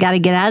leave. They got to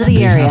get out of the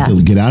They area. have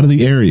to get out of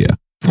the area.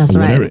 That's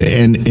Whatever. right.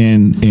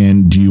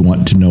 And do you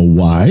want to know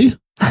why?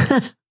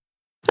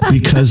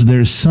 Because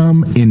there's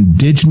some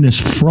indigenous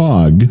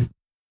frog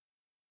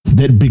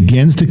that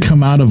begins to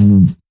come out of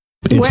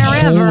its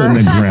Wherever. hole in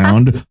the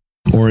ground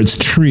or its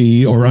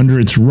tree or under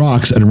its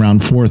rocks at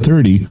around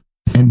 4:30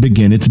 and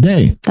begin its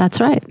day. That's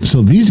right.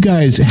 So these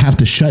guys have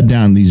to shut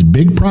down these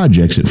big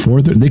projects at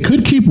 4:30. They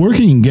could keep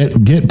working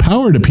and get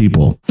power to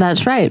people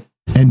That's right.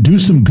 and do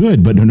some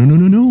good, but no.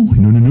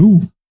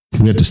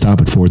 We have to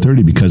stop at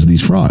 4:30 because of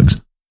these frogs.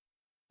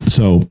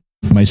 So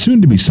my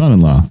soon-to-be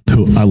son-in-law,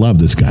 who I love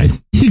this guy,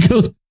 he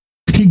goes up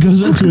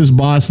to his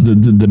boss,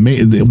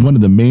 one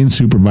of the main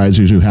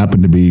supervisors who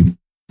happened to be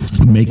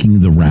making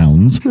the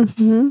rounds.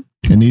 Mm-hmm.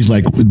 And he's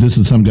like, this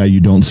is some guy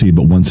you don't see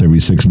but once every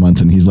 6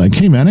 months. And he's like,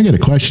 hey, man, I got a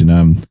question.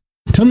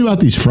 Tell me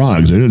about these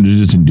frogs. There's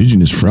this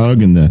indigenous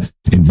frog and the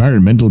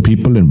environmental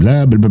people and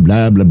blah, blah, blah,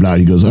 blah, blah, blah.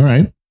 He goes, all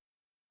right,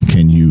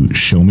 can you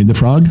show me the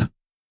frog?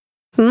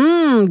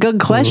 Good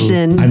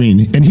question. I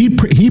mean, and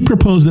he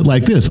proposed it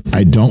like this.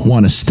 I don't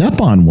want to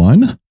step on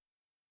one.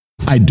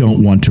 I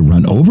don't want to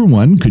run over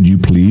one. Could you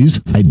please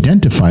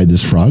identify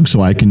this frog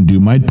so I can do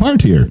my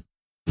part here?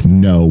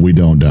 No, we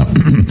don't.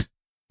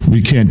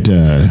 We can't.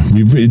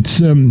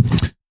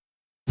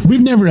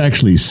 We've never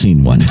actually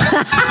seen one.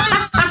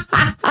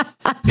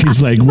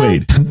 He's like,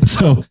 wait.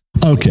 So,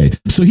 okay.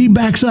 So he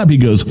backs up. He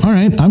goes, all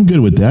right, I'm good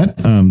with that.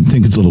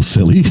 Think it's a little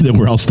silly that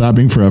we're all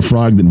stopping for a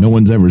frog that no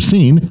one's ever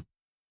seen.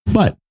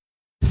 But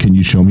can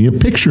you show me a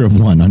picture of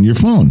one on your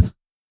phone?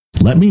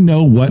 Let me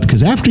know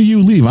because after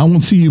you leave, I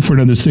won't see you for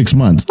another 6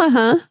 months.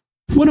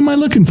 What am I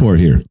looking for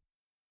here?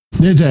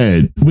 It's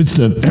the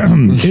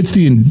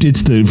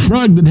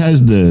frog that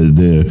has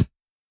the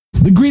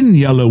green and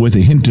yellow with a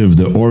hint of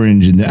the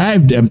orange, and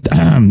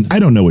I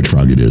don't know which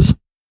frog it is.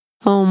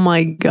 Oh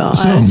my God.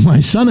 So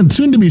my son and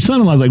soon-to-be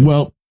son-in-law is like,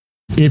 well,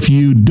 if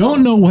you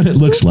don't know what it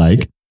looks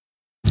like,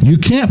 you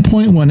can't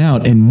point one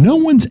out, and no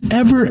one's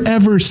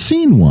ever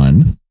seen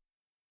one.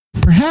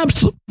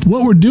 Perhaps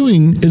what we're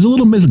doing is a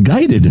little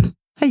misguided.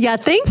 You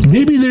think?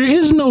 Maybe there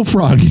is no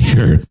frog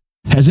here.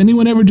 Has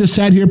anyone ever just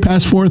sat here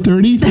past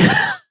 4:30?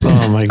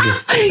 Oh my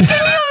God. Can you imagine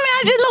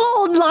the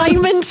whole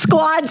lineman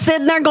squad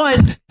sitting there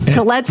going,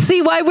 so let's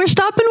see why we're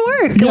stopping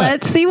work. Yeah.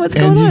 Let's see what's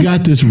And going you on.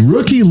 got this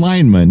rookie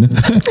lineman in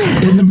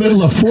the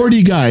middle of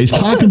 40 guys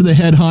talking to the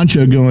head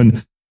honcho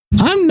going,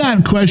 I'm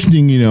not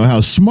questioning,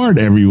 how smart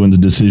everyone's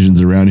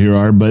decisions around here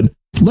are, but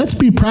let's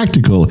be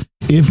practical.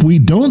 If we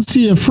don't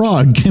see a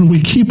frog, can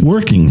we keep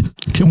working?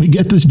 Can we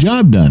get this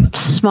job done?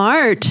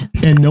 Smart.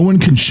 And no one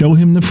can show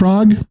him the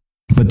frog,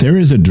 but there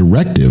is a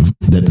directive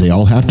that they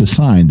all have to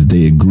sign that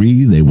they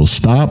agree they will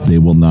stop, they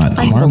will not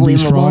harm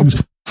these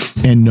frogs,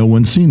 and no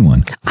one's seen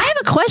one. I have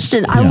a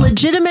question, a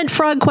legitimate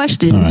frog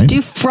question. All right.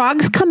 Do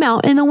frogs come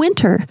out in the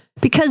winter?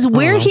 Because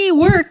where he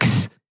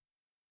works,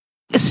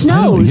 it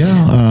snows.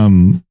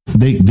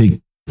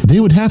 They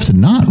would have to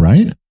not,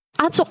 right?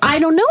 I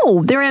don't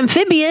know. They're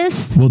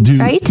amphibious. Well,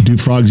 do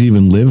frogs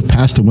even live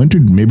past the winter?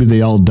 Maybe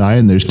they all die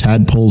and there's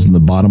tadpoles in the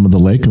bottom of the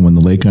lake, and when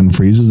the lake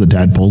unfreezes, the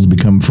tadpoles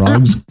become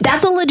frogs?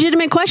 That's a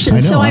legitimate question. I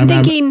know, So I'm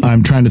thinking...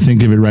 I'm trying to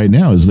think of it right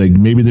now. It's like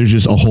maybe there's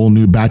just a whole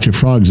new batch of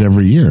frogs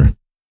every year.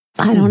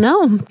 I don't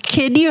know.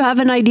 Kid, do you have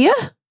an idea?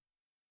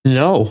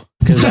 No,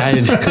 because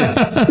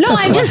No,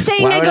 I'm just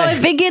saying,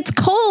 if it gets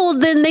cold,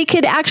 then they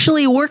could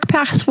actually work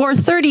past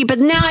 4:30. But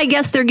now I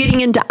guess they're getting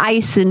into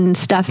ice and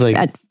stuff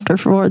after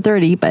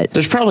 4:30. But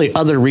there's probably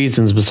other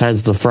reasons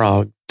besides the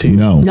frog.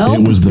 No,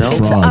 it was the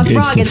frog.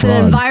 It's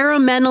an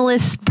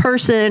environmentalist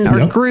person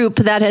or group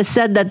that has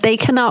said that they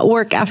cannot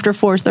work after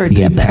 4:30.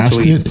 They passed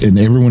it, and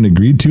everyone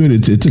agreed to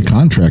it. It's a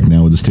contract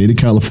now with the state of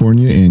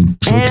California and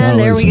SoCal. And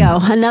there we go,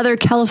 another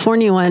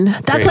California one.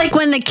 That's like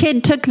when the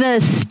kid took the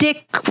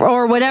stick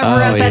or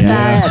whatever at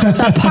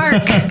the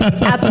park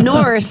up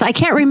north. I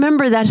can't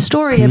remember that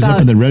story. He was up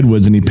in the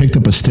redwoods, and he picked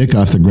up a stick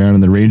off the ground,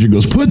 and the ranger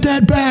goes, "Put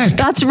that back."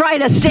 That's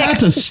right, a stick.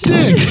 That's a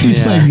stick.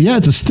 He's like, "Yeah,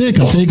 it's a stick.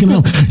 I'm taking it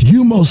out."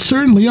 You most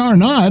certainly are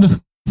not.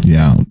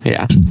 Yeah.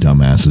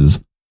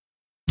 Dumbasses.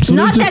 So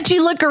not that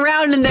you look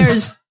around and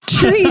there's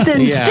trees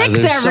and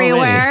sticks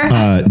everywhere.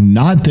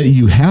 Not that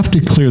you have to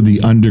clear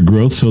the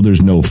undergrowth so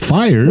there's no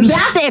fires.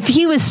 If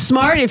he was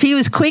smart, if he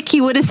was quick, he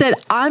would have said,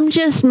 "I'm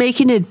just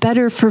making it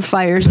better for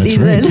fire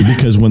season." Right,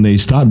 because when they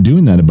stopped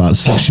doing that about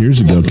 6 years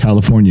ago,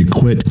 California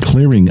quit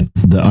clearing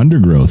the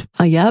undergrowth.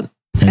 Oh, yep.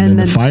 And then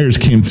the fires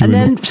came through.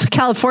 And then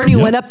California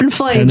went up in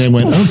flames. And they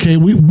went, okay,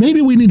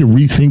 maybe we need to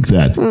rethink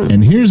that.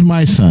 And here's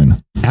my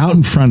son out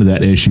in front of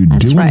that issue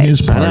doing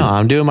his part. I know,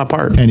 I'm doing my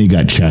part. And he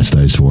got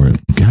chastised for it.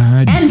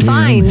 God and damn.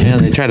 fined. Yeah,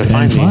 they tried to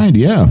find me. Fined,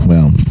 yeah.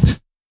 Well,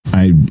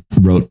 I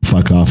wrote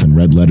 "fuck off" in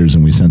red letters,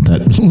 and we sent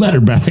that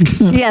letter back.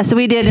 Yes,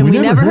 we did, and we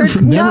never heard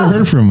from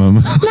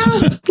him.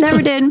 No,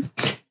 never did.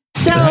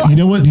 So you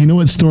know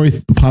what story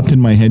popped in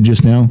my head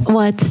just now?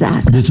 What's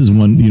that? This is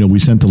one, we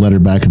sent the letter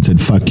back and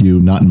said, "Fuck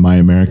you, not in my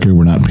America.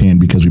 We're not paying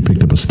because we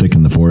picked up a stick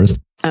in the forest."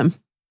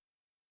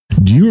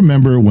 Do you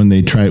remember when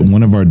they tried,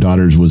 one of our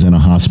daughters was in a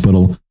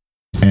hospital,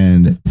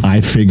 and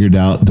I figured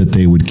out that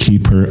they would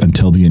keep her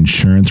until the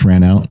insurance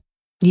ran out?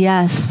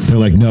 Yes. They're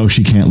like, "No,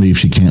 she can't leave.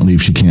 She can't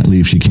leave. She can't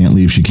leave. She can't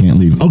leave. She can't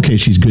leave." Okay,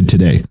 she's good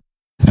today.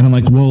 And I'm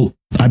like, well,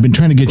 I've been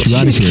trying to get you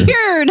out of here.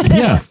 Cured.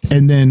 Yeah.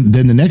 And then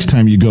the next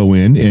time you go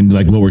in and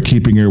like, well, we're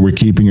keeping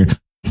her.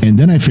 And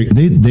then I figured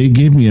they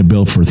gave me a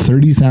bill for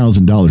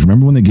 $30,000.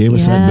 Remember when they gave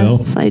us that bill?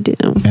 Yes, I do.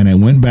 And I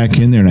went back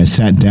in there and I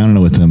sat down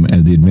with them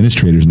and the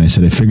administrators and I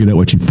said, "I figured out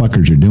what you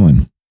fuckers are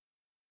doing.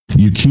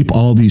 You keep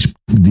all these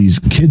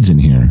kids in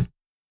here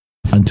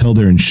until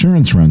their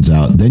insurance runs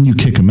out. Then you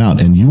kick them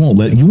out and you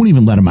won't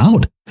even let them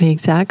out.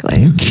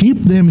 Exactly. You keep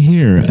them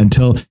here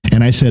until,"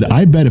 and I said,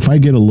 "I bet if I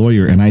get a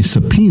lawyer and I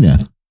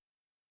subpoena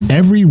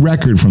every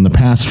record from the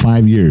past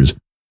 5 years,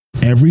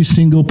 every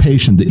single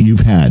patient that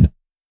you've had,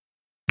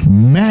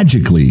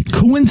 magically,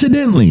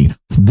 coincidentally,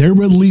 their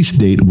release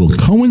date will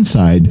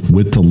coincide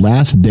with the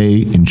last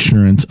day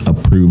insurance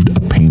approved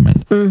a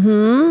payment."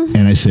 Mm-hmm.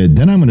 And I said,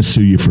 "Then I'm going to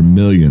sue you for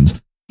millions."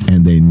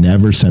 And they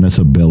never sent us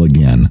a bill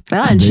again.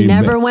 Oh, and she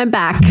never went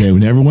back. They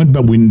never went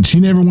back.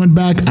 She never went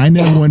back. I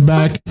never went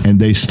back. And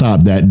they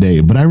stopped that day.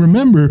 But I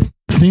remember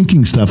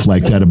thinking stuff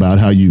like that about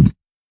how you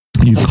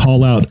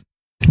call out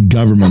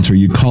governments or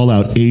you call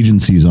out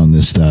agencies on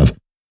this stuff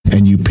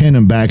and you pin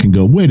them back and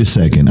go, "Wait a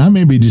second. I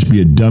may just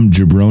be a dumb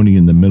jabroni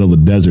in the middle of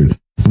the desert.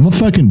 My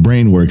fucking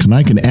brain works and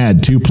I can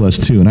add 2 +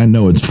 2 and I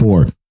know it's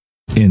 4.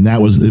 And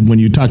that was when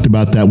you talked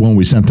about that one,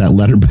 we sent that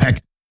letter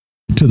back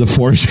to the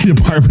forestry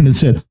department and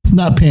said,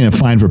 "Not paying a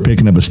fine for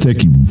picking up a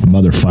stick, you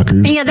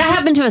motherfuckers." Yeah, that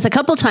happened to us a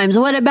couple times.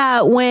 What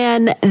about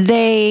when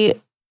the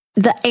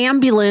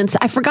ambulance,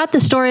 I forgot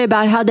the story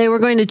about how they were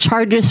going to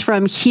charge us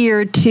from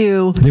here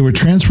to... They were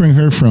transferring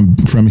her from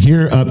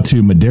here up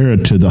to Madera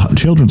to the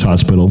children's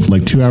hospital,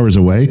 like 2 hours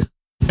away.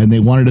 And they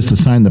wanted us to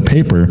sign the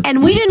paper.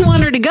 And we didn't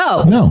want her to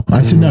go. No.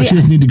 I said, "No, she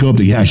doesn't need to go up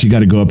there." "Yeah, she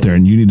got to go up there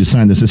and you need to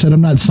sign this." I said,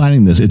 "I'm not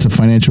signing this. It's a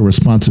financial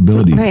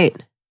responsibility." Right.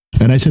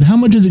 And I said, "How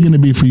much is it going to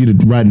be for you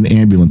to ride an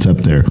ambulance up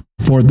there?"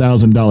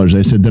 $4,000.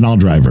 I said, "Then I'll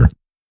drive her."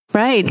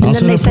 Right. And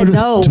then they said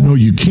no. "No,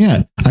 you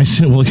can't." I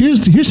said, "Well,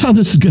 here's how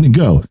this is going to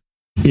go.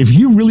 If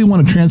you really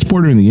want to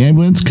transport her in the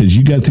ambulance because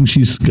you think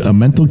she's a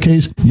mental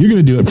case, you're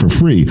going to do it for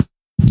free.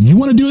 You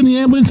want to do it in the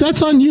ambulance?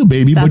 That's on you,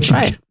 baby." That's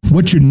right.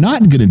 What you're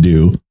not going to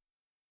do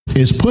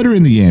is put her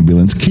in the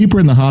ambulance, keep her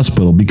in the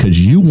hospital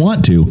because you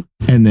want to,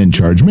 and then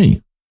charge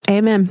me.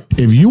 Amen.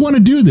 If you want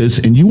to do this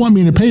and you want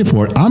me to pay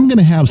for it, I'm going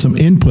to have some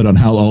input on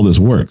how all this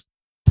works.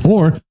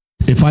 Or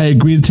if I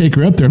agree to take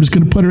her up there, I'm just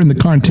going to put her in the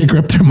car and take her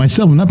up there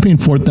myself. I'm not paying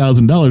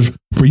 $4,000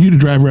 for you to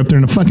drive her up there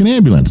in a fucking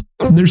ambulance.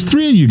 There's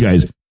 3 of you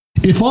guys.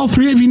 If all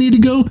 3 of you need to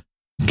go,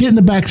 get in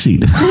the back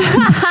seat.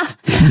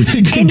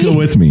 You can go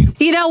with me.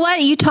 You know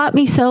what? You taught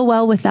me so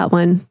well with that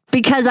one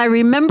because I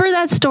remember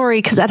that story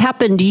because that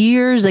happened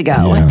years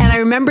ago. Yeah. And I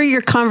remember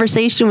your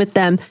conversation with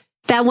them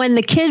that when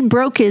the kid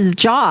broke his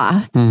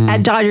jaw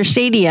at Dodger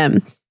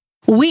Stadium,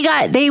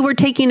 they were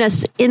taking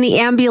us in the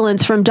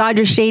ambulance from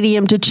Dodger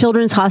Stadium to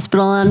Children's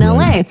Hospital in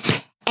LA.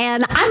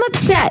 And I'm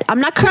upset. I'm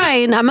not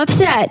crying. I'm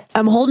upset.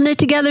 I'm holding it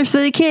together for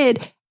the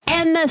kid.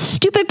 And the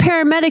stupid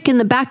paramedic in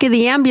the back of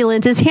the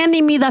ambulance is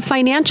handing me the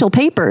financial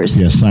papers.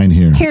 Yeah, sign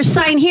here. Here,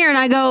 sign here. And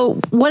I go,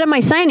 what am I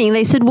signing?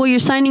 They said, well, you're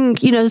signing,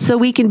 so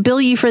we can bill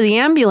you for the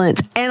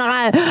ambulance. And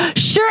I,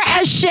 sure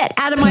as shit,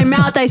 out of my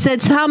mouth, I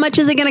said, so how much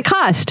is it going to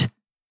cost?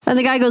 And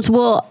the guy goes,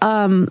 well,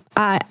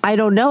 I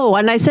don't know.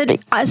 And I said,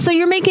 so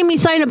you're making me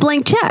sign a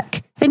blank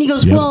check? And he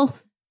goes, well,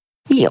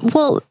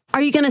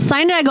 are you going to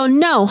sign it? I go,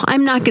 no,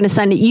 I'm not going to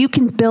sign it. You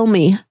can bill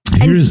me.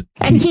 He was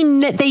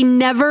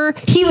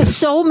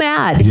so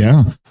mad.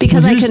 Yeah.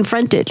 Because I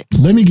confronted.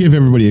 Let me give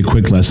everybody a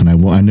quick lesson.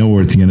 I know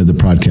we're at the end of the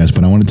podcast,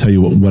 but I want to tell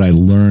you what I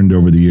learned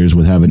over the years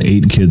with having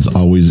 8 kids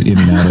always in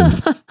and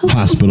out of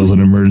hospitals and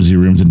emergency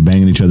rooms and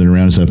banging each other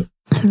around and stuff.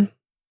 When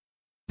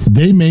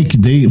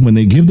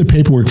they give the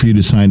paperwork for you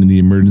to sign in the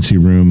emergency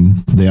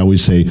room, they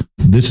always say,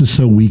 this is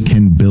so we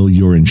can bill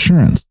your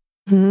insurance.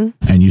 Mm-hmm.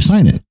 And you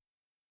sign it.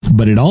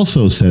 But it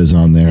also says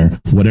on there,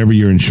 whatever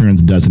your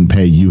insurance doesn't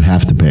pay, you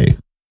have to pay.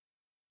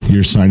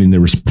 You're signing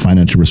the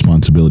financial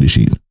responsibility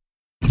sheet.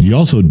 You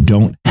also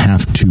don't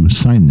have to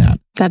sign that.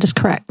 That is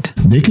correct.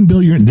 They're going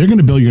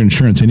to bill your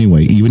insurance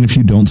anyway, even if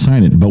you don't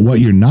sign it. But what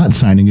you're not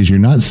signing is you're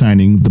not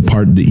signing the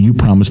part that you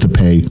promise to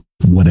pay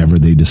whatever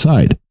they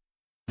decide.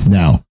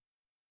 Now,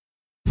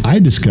 I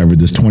discovered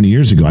this 20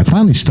 years ago. I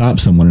finally stopped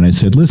someone and I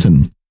said,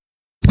 listen,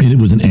 it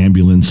was an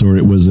ambulance or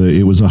it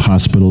was a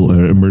hospital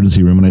or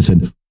emergency room. And I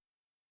said,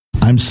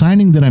 I'm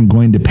signing that I'm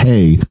going to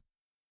pay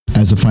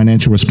as a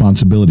financial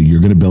responsibility. You're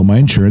going to bill my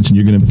insurance and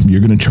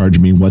you're going to charge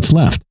me what's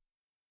left.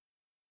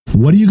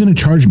 What are you going to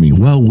charge me?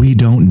 Well, we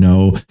don't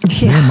know.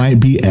 Yeah. There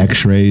might be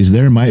x-rays.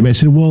 I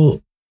said,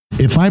 well,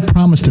 if I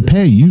promise to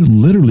pay, you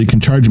literally can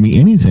charge me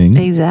anything.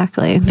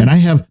 Exactly. And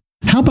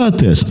how about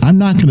this? I'm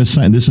not going to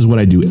sign. This is what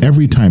I do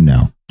every time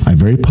now. I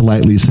very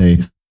politely say,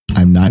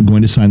 I'm not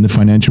going to sign the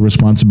financial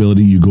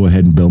responsibility. You go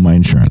ahead and bill my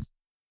insurance.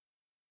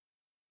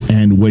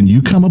 And when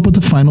you come up with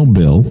the final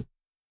bill,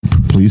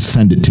 please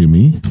send it to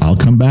me. I'll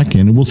come back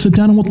in and we'll sit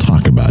down and we'll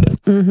talk about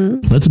it.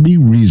 Mm-hmm. Let's be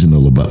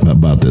reasonable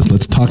about this.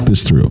 Let's talk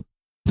this through.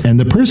 And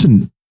the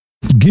person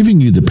giving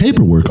you the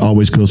paperwork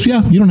always goes,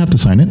 yeah, you don't have to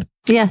sign it.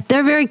 Yeah,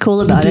 they're very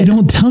cool about it. They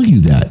don't tell you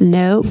that.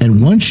 No.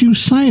 And once you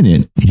sign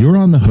it, you're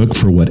on the hook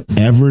for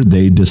whatever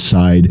they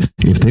decide.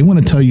 If they want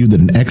to tell you that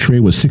an x-ray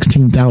was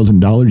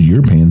 $16,000,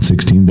 you're paying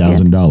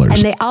 $16,000.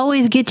 And they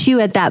always get you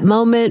at that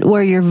moment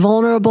where you're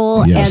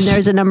vulnerable and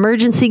there's an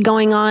emergency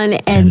going on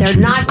and they're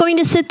not going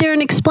to sit there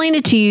and explain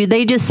it to you.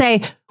 They just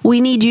say,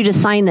 we need you to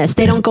sign this.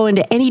 They don't go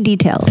into any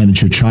detail. And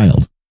it's your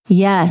child.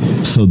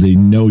 Yes. So they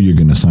know you're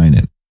going to sign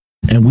it.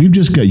 And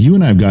you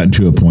and I have gotten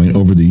to a point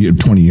over the year,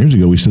 20 years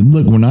ago, we said,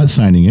 look, we're not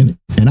signing it.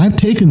 And I've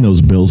taken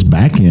those bills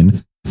back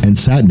in and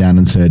sat down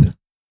and said,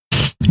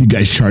 you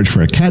guys charge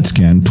for a CAT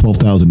scan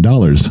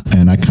 $12,000.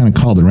 And I kind of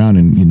called around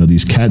and,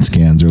 these CAT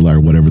scans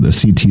or whatever, the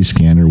CT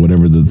scan or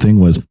whatever the thing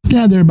was,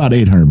 they're about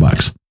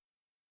 $800.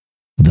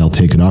 They'll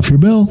take it off your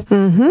bill.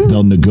 Mm-hmm.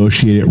 They'll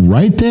negotiate it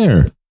right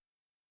there.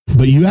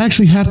 But you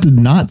actually have to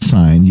not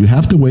sign. You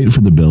have to wait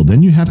for the bill.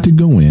 Then you have to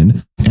go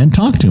in and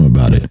talk to him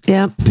about it.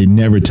 Yeah. They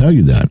never tell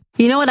you that.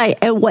 You know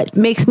what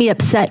makes me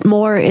upset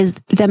more is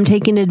them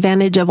taking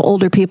advantage of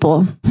older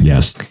people.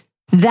 Yes.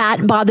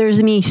 That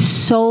bothers me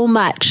so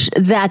much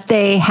that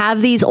they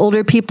have these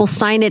older people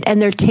sign it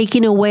and they're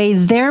taking away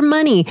their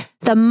money,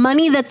 the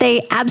money that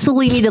they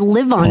absolutely need to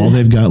live on. All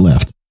they've got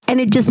left.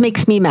 And it just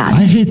makes me mad.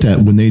 I hate that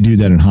when they do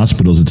that in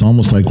hospitals. It's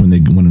almost like when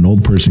an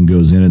old person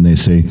goes in and they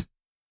say,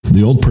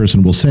 the old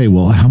person will say,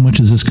 well, how much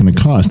is this going to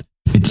cost?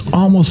 It's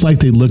almost like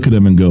they look at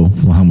them and go,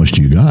 well, how much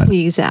do you got?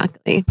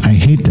 Exactly. I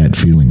hate that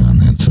feeling on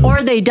that. So.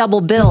 Or they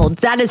double billed.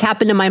 That has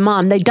happened to my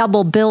mom. They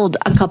double billed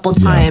a couple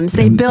times.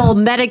 They bill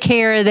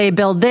Medicare, they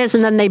bill this,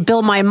 and then they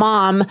bill my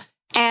mom.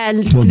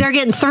 And they're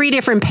getting 3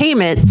 different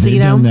payments,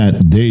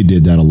 They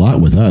did that a lot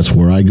with us,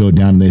 where I go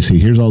down and they say,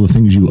 here's all the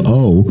things you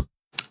owe.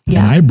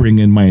 Yeah. And I bring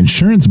in my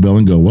insurance bill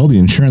and go, well, the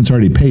insurance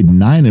already paid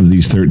 9 of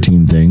these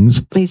 13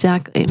 things.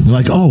 Exactly. They're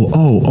like,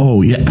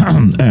 oh, yeah.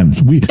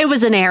 It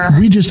was an error.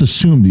 We just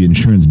assumed the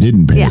insurance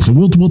didn't pay. Yeah. So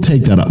we'll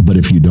take that up. But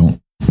if you don't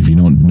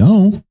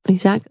know,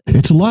 exactly,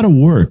 it's a lot of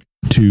work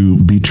to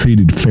be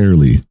treated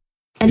fairly.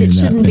 And it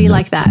shouldn't be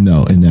like that.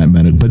 No, in that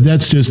manner. But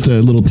that's just a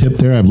little tip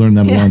there. I've learned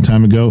that a long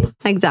time ago.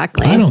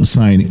 Exactly. I don't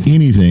sign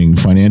anything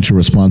financial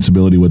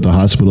responsibility with the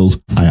hospitals.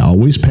 I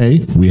always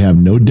pay. We have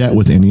no debt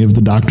with any of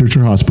the doctors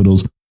or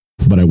hospitals.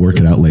 But I work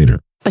it out later.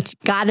 But you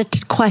got to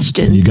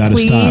question. And you got to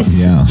stop.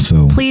 Yeah.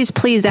 So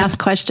please ask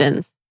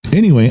questions.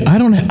 Anyway, I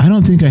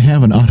don't think I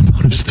have an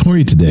automotive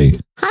story today.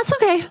 That's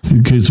okay.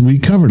 Because we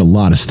covered a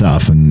lot of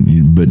stuff,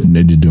 but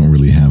I don't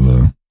really have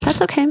a.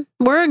 That's okay.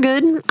 We're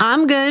good.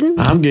 I'm good.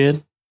 I'm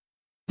good.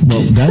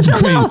 Well, that's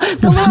great.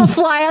 The little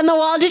fly on the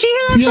wall. Did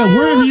you hear that? Yeah.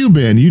 Where have you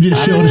been? You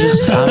just showed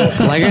us.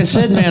 Like I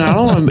said, man, I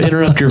don't want to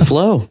interrupt your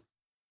flow.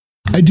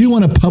 I do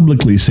want to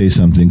publicly say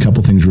something, a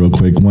couple things real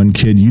quick. One,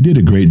 kid, you did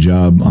a great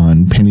job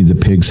on Penny the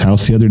Pig's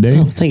house the other day.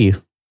 Oh, thank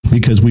you.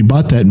 Because we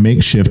bought that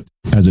makeshift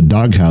as a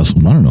doghouse,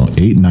 I don't know,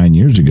 8-9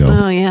 years ago.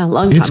 Oh, yeah,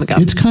 long time ago.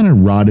 It's kind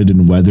of rotted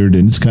and weathered,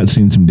 and it's got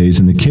seen some days,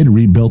 and the kid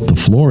rebuilt the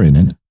floor in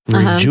it.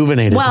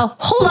 Rejuvenated. Well,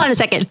 hold on a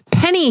second.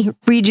 Penny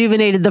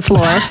rejuvenated the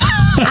floor.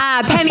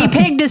 Penny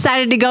Pig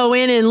decided to go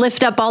in and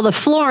lift up all the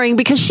flooring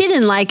because she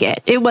didn't like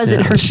it. It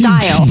wasn't her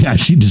style.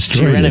 She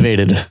destroyed it. She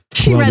renovated.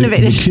 She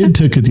renovated. The kid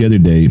took it the other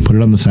day, put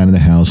it on the side of the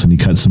house, and he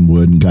cut some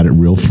wood and got it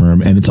real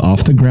firm, and it's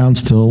off the ground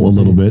still a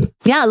little bit.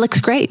 Yeah, it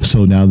looks great.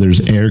 So now there's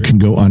air can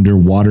go under,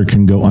 water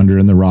can go under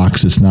in the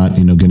rocks. It's not,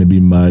 going to be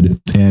mud,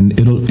 and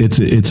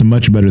it's a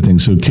much better thing.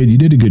 So kid, you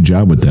did a good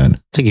job with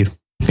that. Thank you.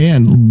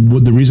 And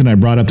the reason I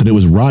brought up that it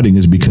was rotting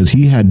is because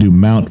he had to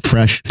mount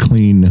fresh,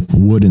 clean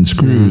wood and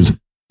screws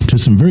to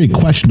some very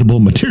questionable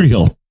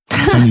material.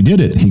 And he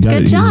did it. He got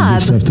Good it. job.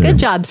 Good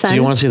job, son. So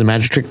you want to see the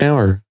magic trick now,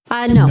 or?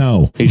 No.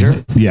 No. You sure?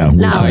 Yeah.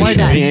 We're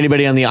done.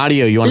 Anybody on the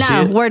audio, you want to see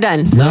it? No, we're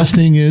done. Last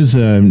thing is,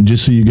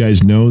 just so you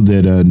guys know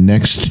that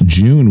next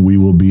June we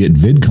will be at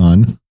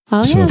VidCon.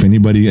 Oh, So yeah. if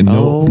anybody,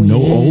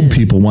 old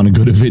people want to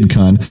go to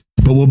VidCon,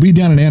 but we'll be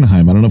down in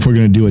Anaheim. I don't know if we're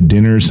going to do a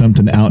dinner or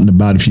something out and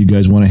about. If you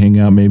guys want to hang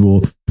out, maybe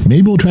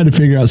we'll try to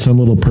figure out some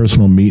little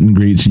personal meet and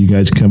greet. So you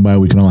guys come by,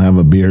 we can all have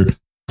a beer,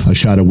 a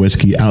shot of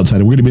whiskey outside.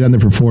 We're going to be down there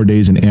for 4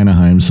 days in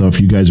Anaheim. So if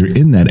you guys are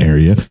in that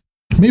area,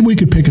 maybe we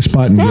could pick a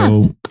spot and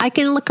go. I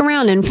can look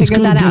around and Let's figure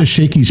go that get out. a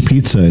Shakey's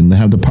Pizza and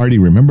have the party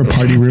room. Remember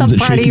party rooms The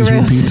at party Shakey's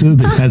rooms. Pizza?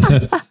 They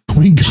had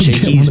we can go get one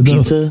Shakey's of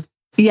those. Pizza?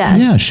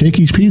 Yes. Yeah,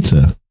 Shakey's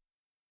Pizza.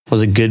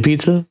 Was it good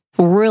pizza?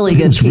 Really It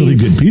good was really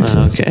good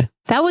pizza. Okay.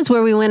 That was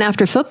where we went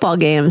after football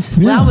games.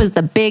 Yeah. That was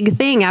the big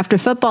thing. After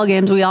football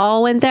games, we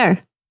all went there.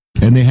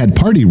 And they had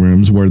party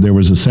rooms where there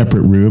was a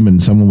separate room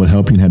and someone would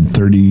help you and had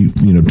 30,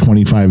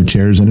 25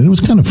 chairs in it. It was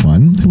kind of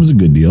fun. It was a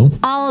good deal.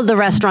 All of the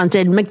restaurants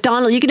did.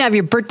 McDonald's, you could have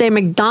your birthday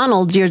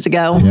McDonald's years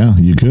ago. Yeah,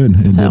 you could.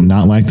 It did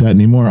not like that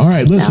anymore. All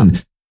right, listen.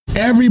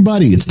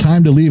 Everybody, it's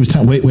time to leave. It's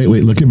time. Wait.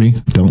 Look at me.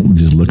 Don't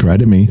just look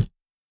right at me.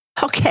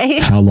 Okay.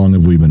 How long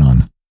have we been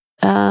on?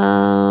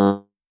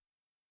 I'm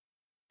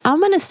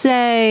going to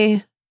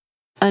say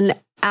an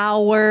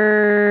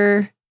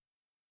hour,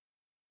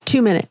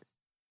 2 minutes.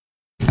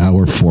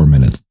 Hour, 4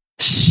 minutes.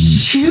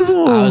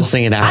 I was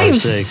thinking hour I'm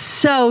 6.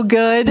 so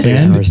good.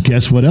 And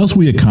guess what else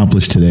we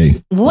accomplished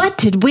today? What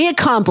did we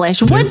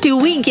accomplish? What do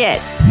we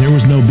get? There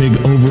was no big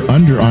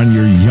over-under on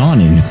your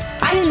yawning.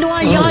 I didn't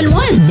want to yawn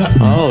once.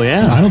 Oh,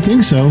 yeah. I don't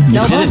think so. You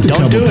coughed a Don't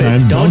couple do it.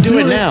 times. Don't do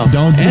it now.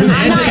 Don't do And- it.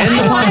 and-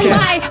 the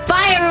podcast.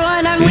 Bye,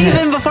 everyone. I'm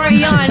leaving before I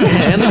yawn.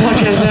 End the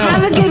podcast now.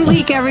 Have a good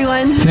week,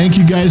 everyone. Thank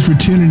you guys for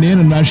tuning in.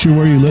 I'm not sure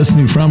where you're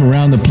listening from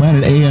around the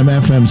planet, AM,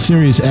 FM,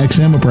 Sirius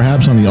XM, or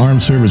perhaps on the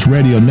Armed Service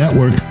Radio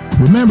Network.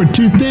 Remember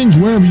 2 things,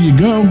 wherever you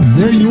go,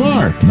 there you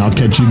are. And I'll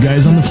catch you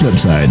guys on the flip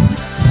side.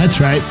 That's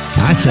right.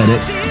 I said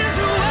it.